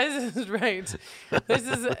 This is right.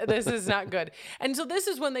 This is not good. And so this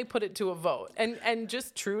is when they put it to a vote. And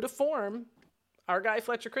just true to form, our guy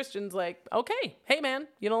Fletcher Christian's like, okay, hey man,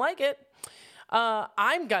 you don't like it?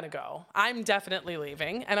 I'm gonna go. I'm definitely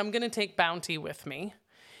leaving, and I'm gonna take Bounty with me.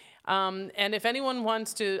 And if anyone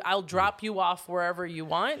wants to, I'll drop you off wherever you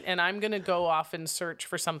want, and I'm gonna go off and search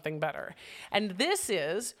for something better. And this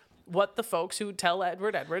is what the folks who tell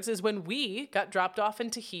Edward Edwards is when we got dropped off in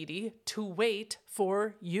Tahiti to wait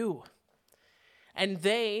for you. And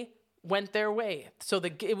they went their way. So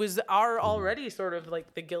it was our already sort of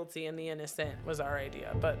like the guilty and the innocent was our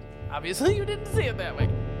idea. But obviously you didn't see it that way.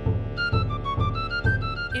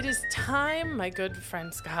 It is time, my good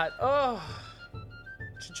friend Scott, to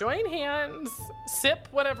join hands, sip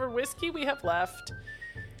whatever whiskey we have left,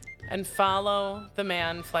 and follow the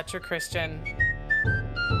man Fletcher Christian.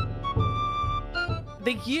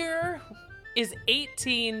 The year is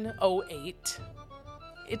 1808.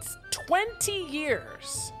 It's 20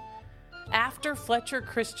 years after Fletcher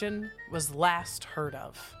Christian was last heard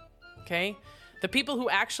of. Okay? The people who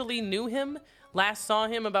actually knew him last saw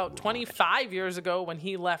him about 25 years ago when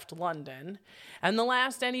he left London. And the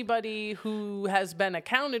last anybody who has been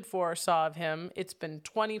accounted for saw of him, it's been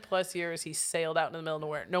 20 plus years. He sailed out in the middle of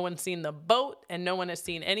nowhere. No one's seen the boat, and no one has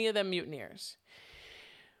seen any of them mutineers.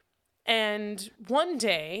 And one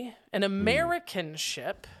day, an American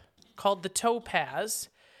ship called the Topaz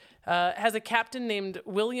has a captain named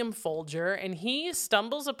William Folger, and he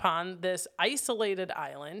stumbles upon this isolated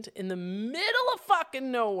island in the middle of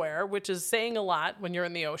fucking nowhere, which is saying a lot when you're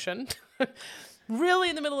in the ocean. Really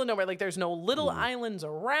in the middle of nowhere. Like, there's no little islands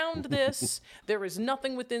around this. There is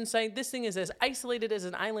nothing within sight. This thing is as isolated as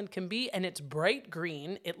an island can be, and it's bright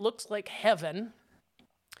green. It looks like heaven.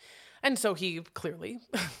 And so he clearly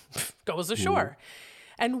goes ashore.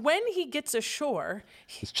 And when he gets ashore,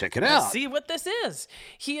 Let's check it out. see what this is.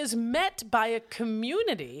 He is met by a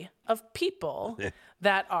community of people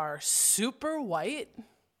that are super white,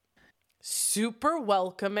 super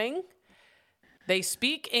welcoming. They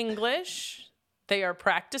speak English. They are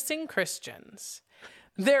practicing Christians.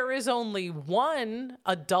 There is only one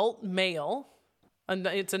adult male, and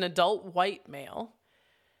it's an adult white male.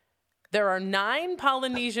 There are 9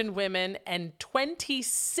 Polynesian women and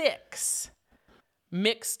 26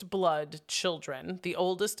 mixed blood children, the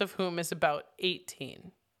oldest of whom is about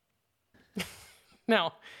 18.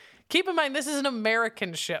 Now, keep in mind, this is an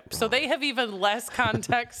American ship, so they have even less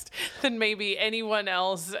context than maybe anyone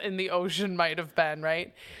else in the ocean might have been,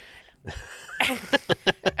 right? And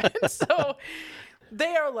so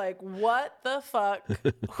they are like, what the fuck?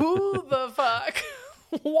 Who the fuck?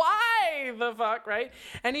 Why the fuck, right?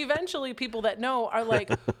 And eventually people that know are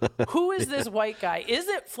like, who is this white guy? Is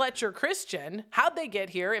it Fletcher Christian? How'd they get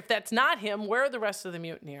here? If that's not him, where are the rest of the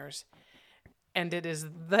mutineers? And it is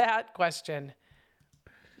that question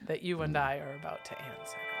that you and I are about to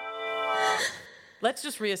answer. Let's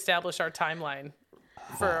just reestablish our timeline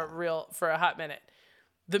for a hot minute.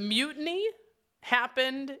 The mutiny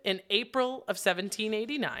happened in April of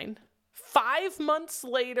 1789. 5 months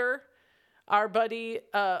later, our buddy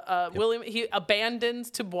William, he abandons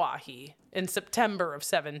Tabuahi in September of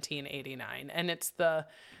 1789, and it's the,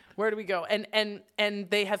 where do we go? And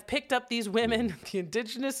they have picked up these women, the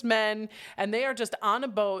indigenous men, and they are just on a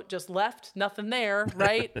boat, just left, nothing there,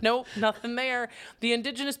 right? Nope, nothing there. The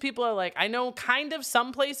indigenous people are like, I know kind of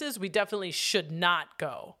some places we definitely should not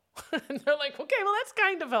go. And they're like, okay, well, that's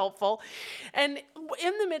kind of helpful. And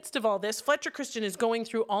in the midst of all this, Fletcher Christian is going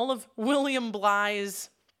through all of William Bligh's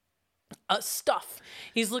stuff.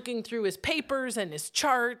 He's looking through his papers and his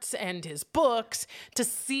charts and his books to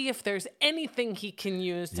see if there's anything he can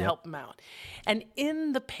use to help him out. And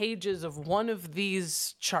in the pages of one of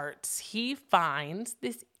these charts, he finds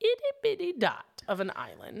this itty bitty dot of an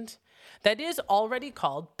island that is already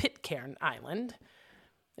called Pitcairn Island.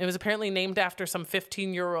 It was apparently named after some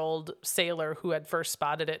 15-year-old sailor who had first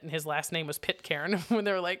spotted it, and his last name was Pitcairn. When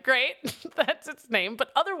they were like, great, that's its name.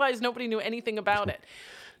 But otherwise, nobody knew anything about it.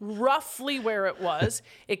 Roughly where it was,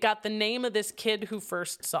 it got the name of this kid who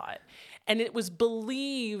first saw it. And it was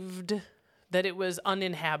believed that it was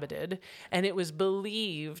uninhabited, and it was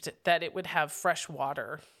believed that it would have fresh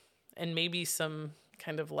water and maybe some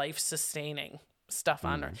kind of life-sustaining stuff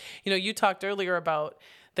on her. You know, you talked earlier about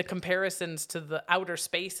the comparisons to the outer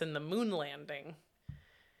space and the moon landing.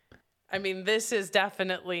 I mean, this is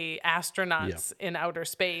definitely astronauts in outer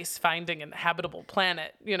space finding an habitable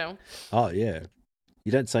planet, you know? Oh, yeah.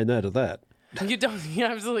 You don't say no to that. You don't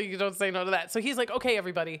say no to that. So he's like, okay,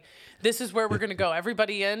 everybody, this is where we're going to go.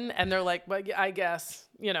 Everybody in. And they're like, well, I guess,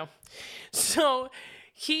 you know. So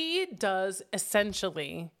he does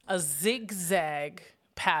essentially a zigzag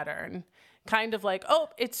pattern, kind of like, oh,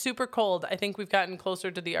 it's super cold. I think we've gotten closer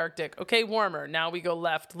to the Arctic. Okay, warmer. Now we go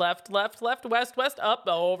left, left, left, left, west, west, up,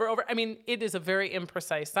 over, over. I mean, it is a very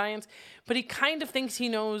imprecise science, but he kind of thinks he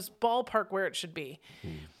knows ballpark where it should be.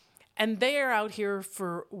 And they are out here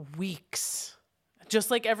for weeks, just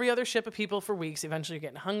like every other ship of people for weeks. Eventually you're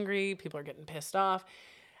getting hungry. People are getting pissed off.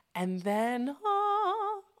 And then,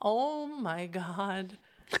 oh my God,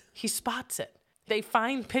 he spots it. They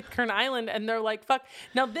find Pitcairn Island and they're like, fuck.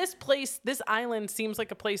 Now this island seems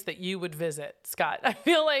like a place that you would visit, Scott. I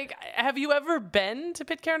feel like, have you ever been to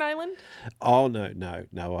Pitcairn Island? Oh,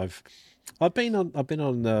 no. I've been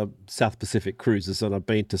on South Pacific cruises, and I've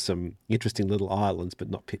been to some interesting little islands, but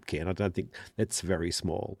not Pitcairn. I don't think it's very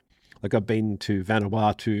small. Like I've been to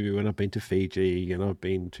Vanuatu, and I've been to Fiji, and I've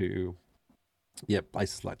been to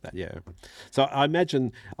places like that. Yeah, so I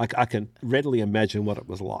imagine I can readily imagine what it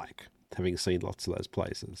was like, having seen lots of those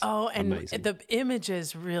places. Oh, and amazing. The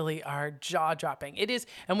images really are jaw-dropping. It is,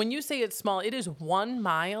 and when you say it's small, it is 1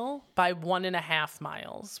 mile by 1.5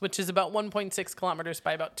 miles, which is about 1.6 kilometers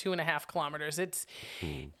by about 2.5 kilometers. It's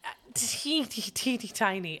teeny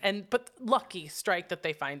tiny, but lucky strike that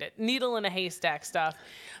they find it. Needle in a haystack stuff.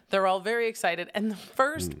 They're all very excited, and the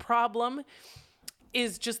first problem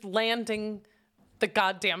is just landing the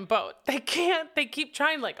goddamn boat. They keep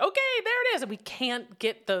trying, like, okay, there it is. And we can't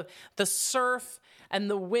get the surf and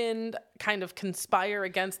the wind kind of conspire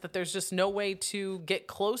against that. There's just no way to get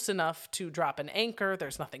close enough to drop an anchor.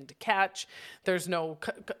 There's nothing to catch. There's no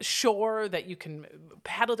shore that you can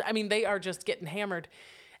paddle to. I mean, they are just getting hammered.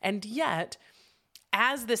 And yet,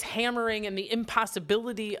 as this hammering and the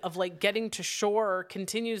impossibility of like getting to shore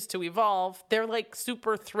continues to evolve, they're like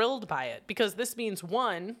super thrilled by it, because this means,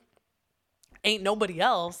 one, ain't nobody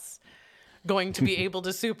else going to be able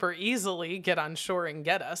to super easily get on shore and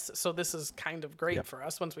get us. So this is kind of great for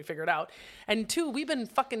us once we figure it out. And 2, we've been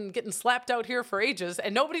fucking getting slapped out here for ages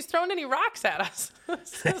and nobody's thrown any rocks at us.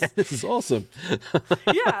 This is awesome.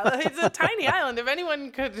 Yeah, it's a tiny island. If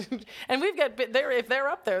anyone could, and we've got there. If they're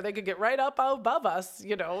up there, they could get right up above us,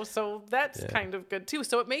 you know. So that's kind of good too.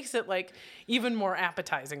 So it makes it like even more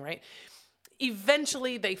appetizing, right?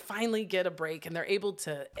 Eventually, they finally get a break and they're able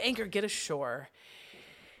to get ashore,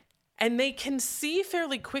 and they can see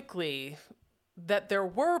fairly quickly that there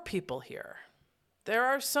were people here. There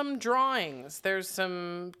are some drawings. There's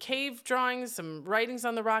some cave drawings, some writings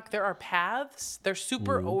on the rock. There are paths. They're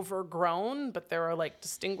super overgrown, but there are like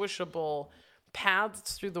distinguishable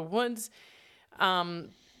paths through the woods.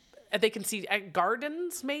 They can see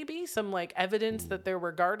gardens, maybe some like evidence that there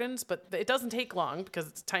were gardens, but it doesn't take long because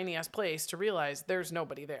it's a tiny ass place to realize there's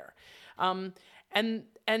nobody there. And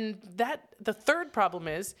that the third problem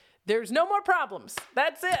is there's no more problems.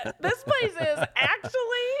 That's it. This place is actually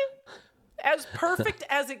as perfect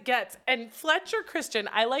as it gets. And Fletcher Christian,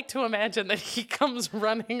 I like to imagine that he comes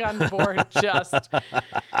running on board just,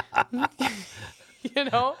 you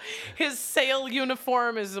know, his sail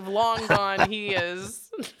uniform is long gone. He is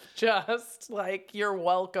just like, you're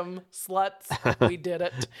welcome, sluts. We did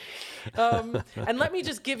it. And let me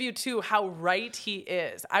just give you, too, how right he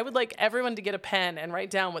is. I would like everyone to get a pen and write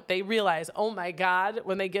down what they realize. Oh, my God,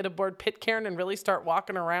 when they get aboard Pitcairn and really start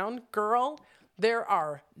walking around, girl, there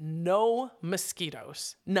are no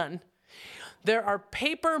mosquitoes. None. There are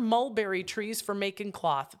paper mulberry trees for making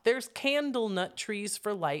cloth. There's candle nut trees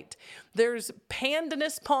for light. There's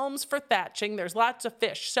pandanus palms for thatching. There's lots of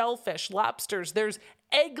fish, shellfish, lobsters. There's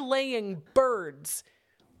egg-laying birds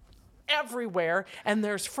everywhere. And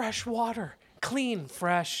there's fresh water. Clean,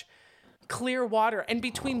 fresh, clear water. And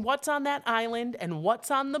between what's on that island and what's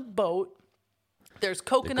on the boat, there's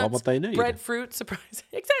coconuts, breadfruit, surprise,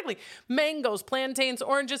 exactly, mangoes, plantains,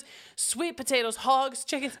 oranges, sweet potatoes, hogs,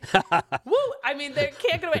 chickens. Woo! I mean, they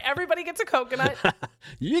can't get away. Everybody gets a coconut.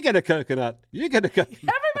 You get a coconut. You get a coconut.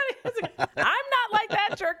 Everybody gets a coconut. I'm not like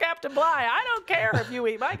that, sure, Captain Bligh. I don't care if you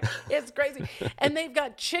eat my. It's crazy. And they've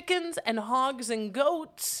got chickens and hogs and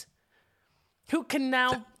goats who can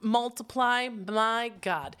now multiply. My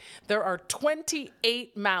God. There are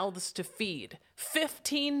 28 mouths to feed,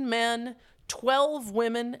 15 men, 12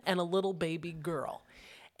 women, and a little baby girl.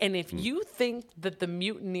 And if you think that the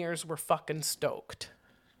mutineers were fucking stoked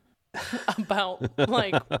about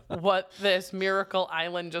like what this miracle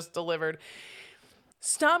island just delivered,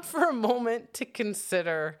 stop for a moment to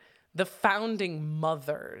consider the founding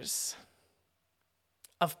mothers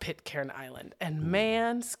of Pitcairn Island. And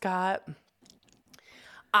man, Scott,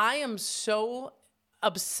 I am so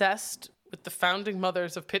obsessed with the founding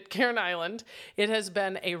mothers of Pitcairn Island. It has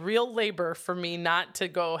been a real labor for me not to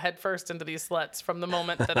go headfirst into these sluts from the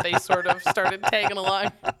moment that they sort of started tagging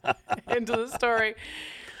along into the story.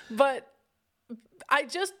 But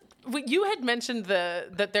you had mentioned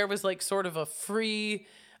that there was like sort of a free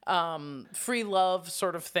love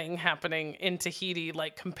sort of thing happening in Tahiti,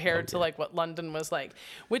 like compared to like what London was like,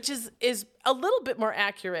 which is a little bit more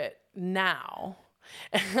accurate now.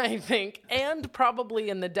 I think, and probably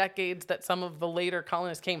in the decades that some of the later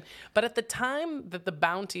colonists came. But at the time that the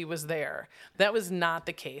bounty was there, that was not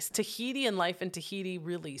the case. Tahiti and life in Tahiti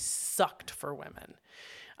really sucked for women.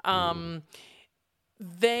 None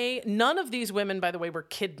of these women, by the way, were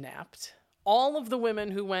kidnapped. All of the women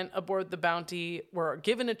who went aboard the bounty were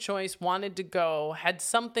given a choice, wanted to go, had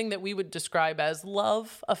something that we would describe as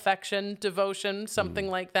love, affection, devotion, something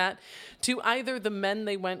like that, to either the men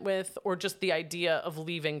they went with or just the idea of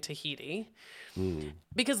leaving Tahiti.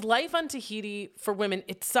 Because life on Tahiti for women,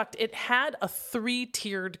 it sucked. It had a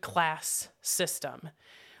 3-tiered class system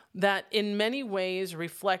that in many ways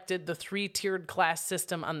reflected the 3-tiered class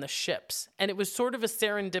system on the ships. And it was sort of a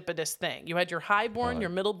serendipitous thing. You had your highborn, your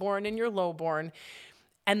middleborn, and your lowborn.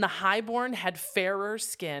 And the highborn had fairer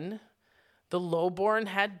skin. The lowborn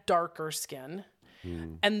had darker skin.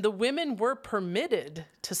 And the women were permitted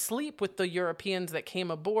to sleep with the Europeans that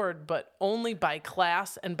came aboard, but only by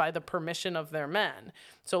class and by the permission of their men.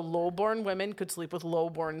 So lowborn women could sleep with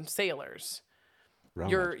lowborn sailors.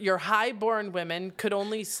 Right. Your highborn women could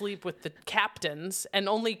only sleep with the captains, and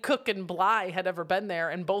only Cook and Bligh had ever been there,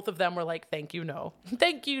 and both of them were like, "Thank you, no,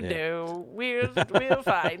 thank you, no, we're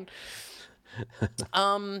fine."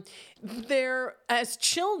 There, as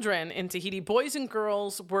children in Tahiti, boys and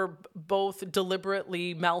girls were both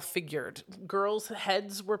deliberately malfigured. Girls'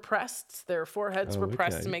 heads were pressed; their foreheads were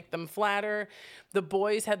pressed to make them flatter. The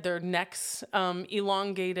boys had their necks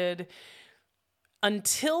elongated.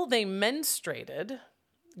 Until they menstruated,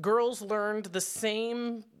 girls learned the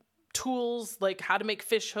same tools, like how to make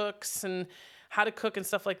fish hooks and how to cook and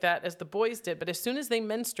stuff like that, as the boys did. But as soon as they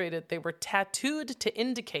menstruated, they were tattooed to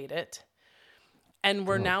indicate it and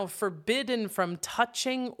were now forbidden from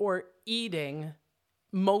touching or eating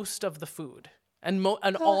most of the food and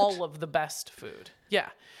all of the best food. Yeah.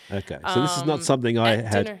 Okay, so this is not something I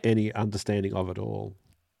had dinner. any understanding of at all.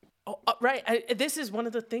 Oh, right. This is one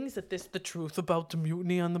of the things that the truth about the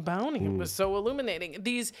Mutiny on the Bounty was so illuminating.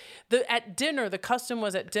 At dinner, the custom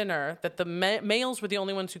was at dinner that the males were the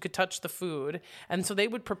only ones who could touch the food. And so they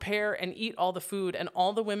would prepare and eat all the food, and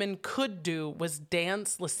all the women could do was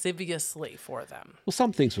dance lasciviously for them. Well,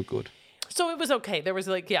 some things were good. So it was okay. There was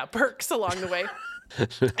perks along the way.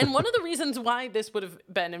 And one of the reasons why this would have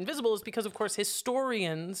been invisible is because, of course,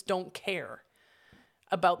 historians don't care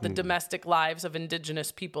about the domestic lives of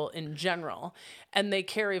indigenous people in general, and they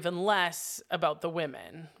care even less about the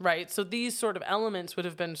women, right? So these sort of elements would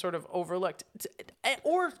have been sort of overlooked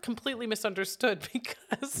or completely misunderstood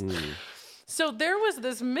because... So there was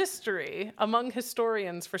this mystery among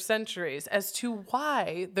historians for centuries as to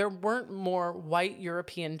why there weren't more white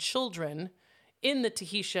European children in the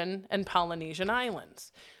Tahitian and Polynesian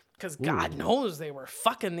islands. Because God knows they were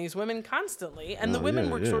fucking these women constantly. And the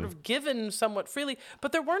women were sort of given somewhat freely,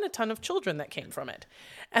 but there weren't a ton of children that came from it.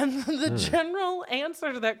 And the general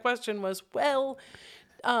answer to that question was, well,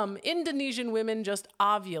 Indonesian women just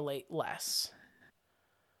ovulate less.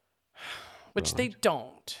 Which they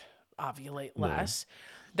don't ovulate less.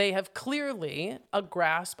 They have clearly a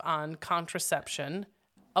grasp on contraception,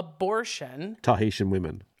 abortion. Tahitian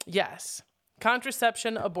women. Yes.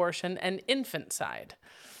 Contraception, abortion, and infanticide.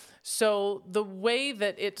 So the way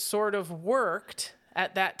that it sort of worked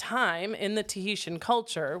at that time in the Tahitian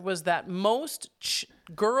culture was that most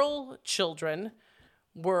girl children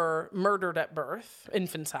were murdered at birth,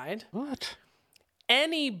 infanticide. What?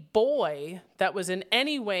 Any boy that was in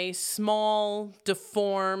any way small,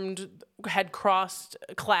 deformed, had crossed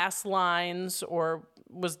class lines, or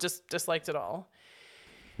was disliked at all.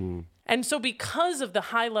 And so because of the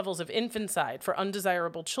high levels of infanticide for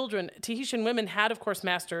undesirable children, Tahitian women had, of course,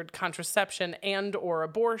 mastered contraception and or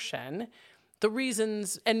abortion. The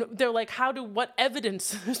reasons, and they're like, what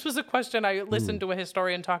evidence? This was a question I listened to a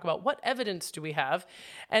historian talk about. What evidence do we have?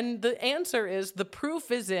 And the answer is the proof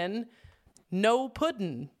is in no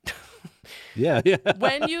pudding. Yeah.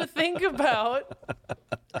 When you think about,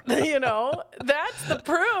 that's the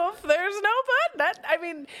proof. There's no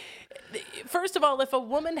pudding. First of all, if a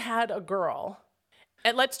woman had a girl,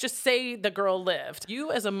 and let's just say the girl lived,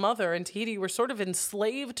 you as a mother in Tahiti were sort of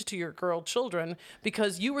enslaved to your girl children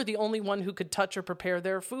because you were the only one who could touch or prepare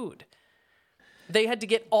their food. They had to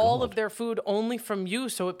get all of their food only from you,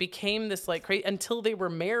 so it became this crazy. Until they were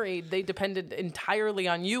married, they depended entirely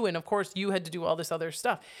on you, and of course, you had to do all this other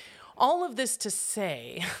stuff. All of this to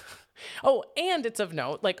say, and it's of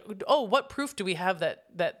note, what proof do we have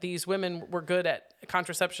that these women were good at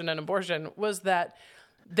contraception and abortion was that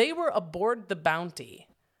they were aboard the Bounty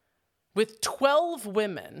with 12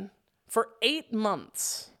 women for 8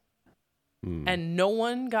 months, and no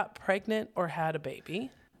one got pregnant or had a baby.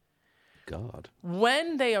 God.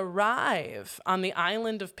 When they arrive on the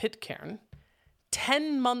island of Pitcairn,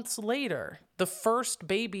 10 months later, the first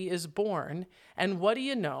baby is born. And what do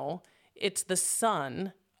you know? It's the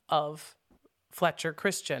son of Fletcher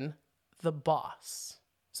Christian, the boss.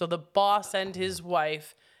 So the boss and his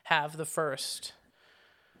wife have the first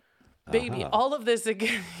baby. All of this,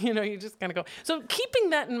 again, you just kind of go. So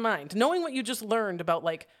keeping that in mind, knowing what you just learned about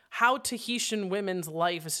how Tahitian women's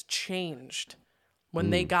life has changed when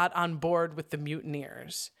they got on board with the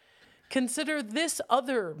mutineers. Consider this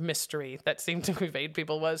other mystery that seemed to evade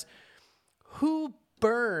people was who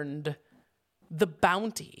burned the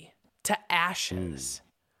Bounty to ashes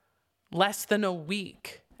less than a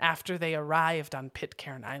week after they arrived on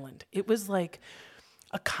Pitcairn Island. It was like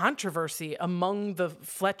a controversy among the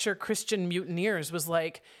Fletcher Christian mutineers was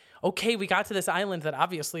okay, we got to this island that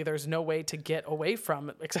obviously there's no way to get away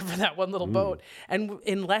from except for that one little boat. And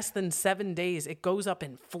in less than 7 days, it goes up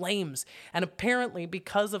in flames. And apparently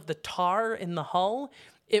because of the tar in the hull,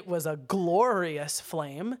 it was a glorious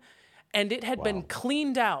flame. And it had been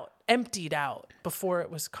cleaned out, emptied out before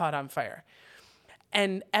it was caught on fire.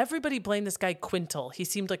 And everybody blamed this guy Quintal. He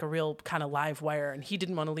seemed like a real kind of live wire, and he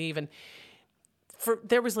didn't want to leave. And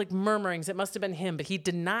there was murmurings. It must have been him, but he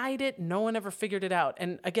denied it. No one ever figured it out.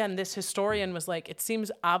 And again, this historian was like, it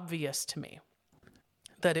seems obvious to me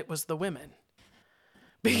that it was the women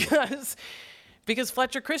because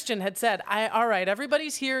Fletcher Christian had said, all right,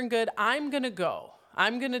 everybody's here and good. I'm going to go.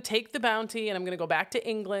 I'm going to take the Bounty and I'm going to go back to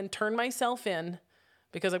England, turn myself in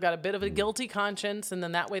because I've got a bit of a guilty conscience. And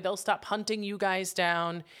then that way they'll stop hunting you guys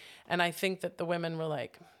down. And I think that the women were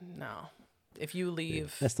like, no, if you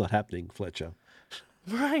leave. That's not happening, Fletcher.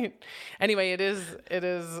 Right. Anyway, it is,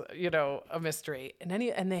 a mystery.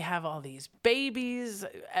 And they have all these babies.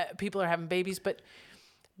 People are having babies. But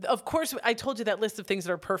of course, I told you that list of things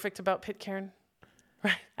that are perfect about Pitcairn.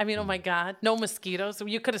 Right. I mean, oh my God, no mosquitoes.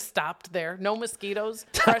 You could have stopped there. No mosquitoes,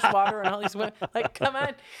 fresh water, and all these women. Like, come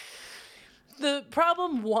on. The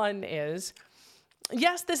problem one is,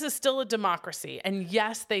 yes, this is still a democracy. And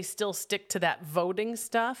yes, they still stick to that voting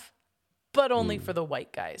stuff, but only for the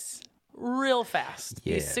white guys. Real fast.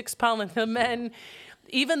 Yeah. These 6 pound, the men,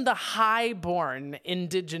 even the high-born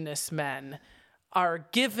indigenous men are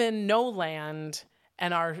given no land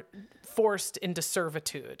and are forced into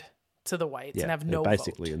servitude to the whites and have no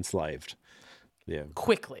basically vote. enslaved. Yeah.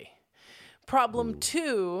 Quickly. Problem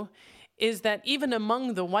 2 is that even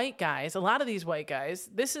among the white guys, a lot of these white guys,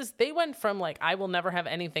 they went from like, I will never have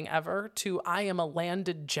anything ever to I am a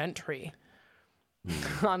landed gentry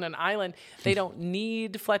on an island. They don't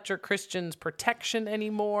need Fletcher Christian's protection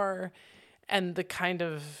anymore. And the kind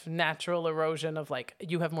of natural erosion of like,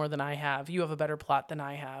 you have more than I have, you have a better plot than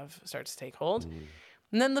I have, starts to take hold.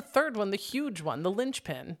 And then the third one, the huge one, the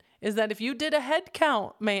linchpin, is that if you did a head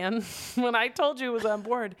count, man, when I told you it was on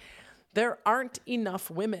board, there aren't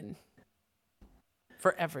enough women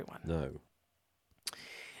for everyone. No.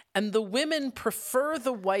 And the women prefer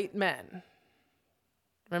the white men.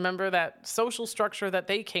 Remember that social structure that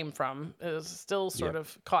they came from is still sort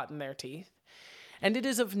of caught in their teeth. And it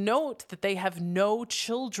is of note that they have no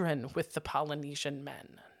children with the Polynesian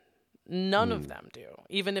men. None of them do,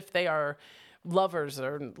 even if they are lovers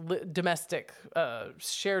or domestic,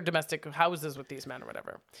 share domestic houses with these men or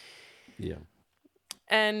whatever. Yeah.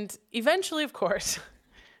 And eventually, of course,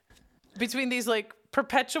 between these like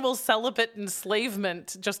perpetual celibate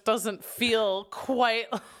enslavement just doesn't feel quite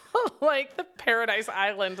like the paradise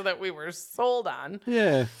island that we were sold on.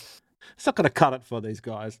 Yeah. It's not going to cut it for these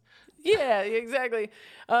guys. Yeah, exactly.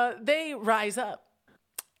 They rise up.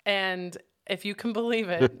 And if you can believe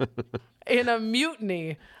it, in a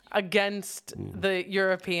mutiny against the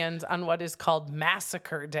Europeans on what is called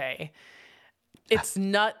Massacre Day. It's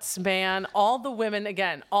nuts, man. All the women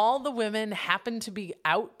happen to be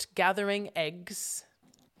out gathering eggs.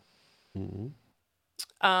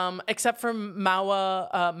 Except for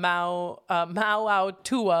Mauautua,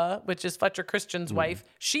 which is Fletcher Christian's wife.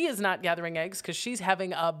 She is not gathering eggs because she's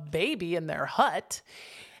having a baby in their hut.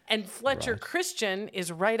 And Fletcher Christian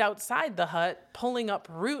is right outside the hut pulling up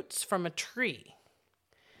roots from a tree.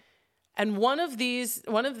 And one of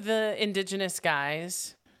the indigenous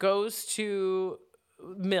guys goes to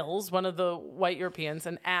Mills, one of the white Europeans,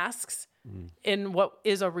 and asks, in what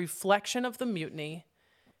is a reflection of the mutiny,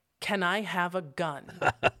 can I have a gun?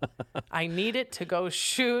 I need it to go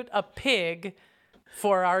shoot a pig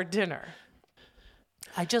for our dinner.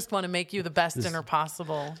 I just want to make you the best dinner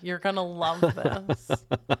possible. You're going to love this.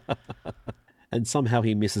 And somehow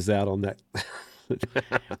he misses out on that.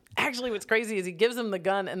 Actually, what's crazy is he gives him the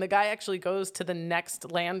gun, and the guy actually goes to the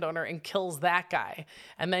next landowner and kills that guy,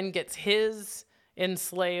 and then gets his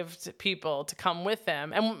enslaved people to come with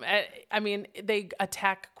him. And I mean, they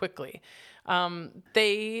attack quickly.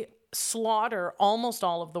 They slaughter almost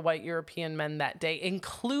all of the white European men that day,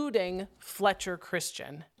 including Fletcher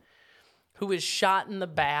Christian, who is shot in the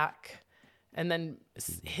back and then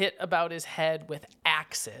hit about his head with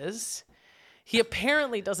axes. He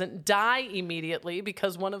apparently doesn't die immediately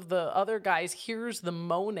because one of the other guys hears the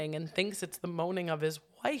moaning and thinks it's the moaning of his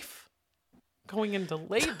wife going into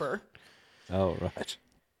labor. Oh, right.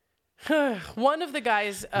 One of the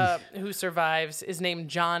guys who survives is named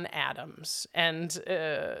John Adams, and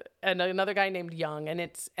another guy named Young, and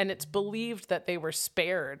it's believed that they were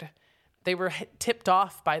spared. They were tipped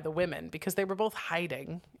off by the women because they were both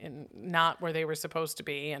hiding and not where they were supposed to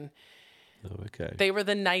be, and okay. They were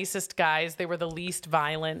the nicest guys. They were the least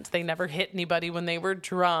violent. They never hit anybody when they were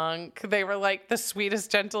drunk. They were like the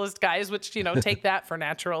sweetest, gentlest guys, which, take that for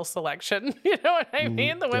natural selection. You know what I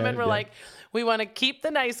mean? The women were like, we want to keep the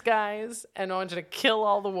nice guys and I want you to kill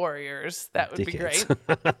all the warriors. That would be great.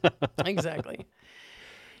 Exactly.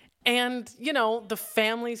 And, the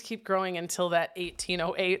families keep growing until that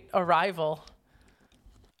 1808 arrival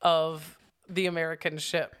of the American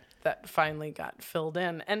ship that finally got filled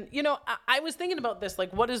in. And, I was thinking about this,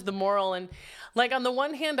 like, what is the moral? And, like, on the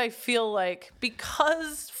one hand, I feel like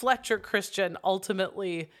because Fletcher Christian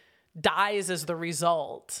ultimately dies as the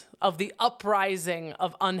result of the uprising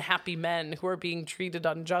of unhappy men who are being treated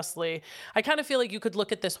unjustly, I kind of feel like you could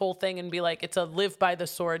look at this whole thing and be like, it's a live by the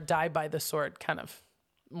sword, die by the sword kind of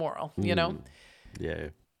moral, Yeah.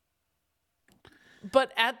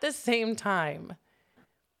 But at the same time,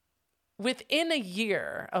 within a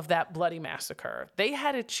year of that bloody massacre, they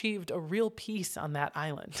had achieved a real peace on that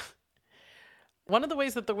island. One of the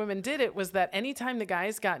ways that the women did it was that anytime the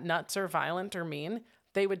guys got nuts or violent or mean,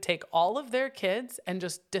 they would take all of their kids and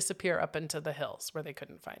just disappear up into the hills where they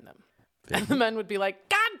couldn't find them. And the men would be like,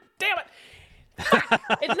 God damn it.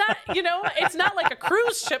 It's not, it's not like a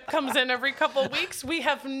cruise ship comes in every couple of weeks. We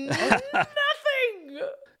have nothing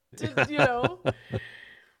to.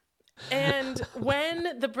 And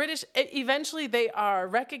when the British, eventually they are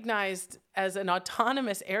recognized as an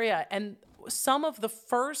autonomous area, and some of the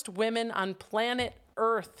first women on planet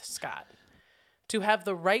Earth, Scott, to have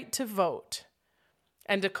the right to vote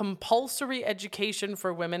and a compulsory education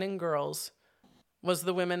for women and girls was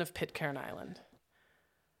the women of Pitcairn Island.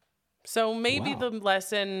 So maybe the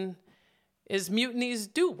lesson is mutinies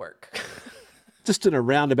do work. Just in a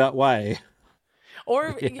roundabout way.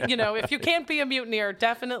 Or, if you can't be a mutineer,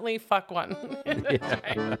 definitely fuck one.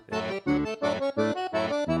 Yeah.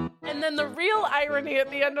 And then the real irony at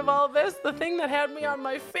the end of all this, the thing that had me on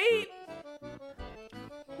my feet,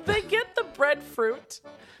 they get the breadfruit.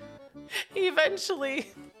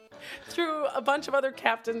 Eventually, through a bunch of other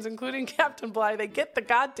captains, including Captain Bligh, they get the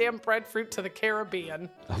goddamn breadfruit to the Caribbean.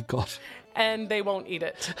 Oh, God. And they won't eat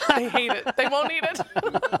it. They hate it. They won't eat it.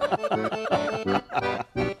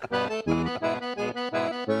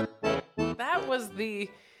 That was the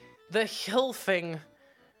HILFing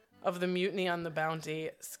of the Mutiny on the Bounty.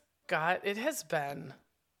 Scott, it has been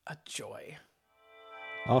a joy.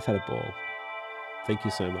 I've had a ball. Thank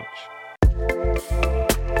you so much.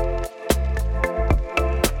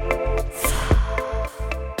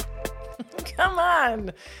 Come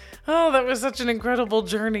on. Oh, that was such an incredible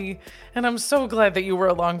journey. And I'm so glad that you were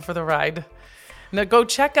along for the ride. Now go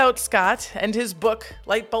check out Scott and his book,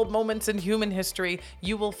 Lightbulb Moments in Human History.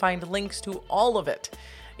 You will find links to all of it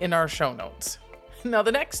in our show notes. Now,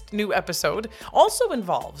 the next new episode also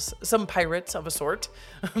involves some pirates of a sort,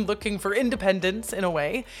 looking for independence in a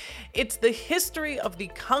way. It's the history of the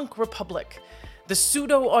Conch Republic, the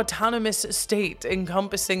pseudo-autonomous state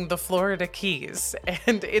encompassing the Florida Keys.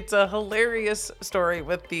 And it's a hilarious story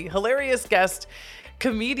with the hilarious guest,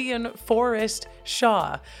 comedian Forrest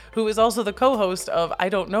Shaw, who is also the co-host of I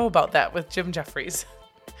Don't Know About That with Jim Jeffries.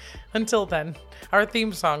 Until then, our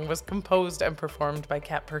theme song was composed and performed by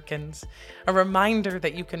Kat Perkins. A reminder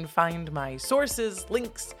that you can find my sources,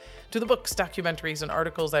 links to the books, documentaries, and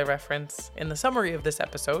articles I reference in the summary of this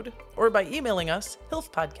episode, or by emailing us,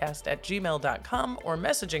 hilfpodcast@gmail.com, or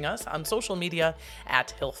messaging us on social media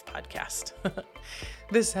 @hilfpodcast.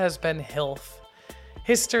 This has been HILF,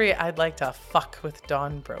 History I'd Like to Fuck with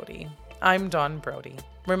Dawn Brody. I'm Dawn Brody,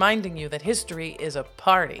 reminding you that history is a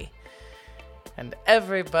party, and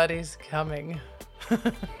everybody's coming.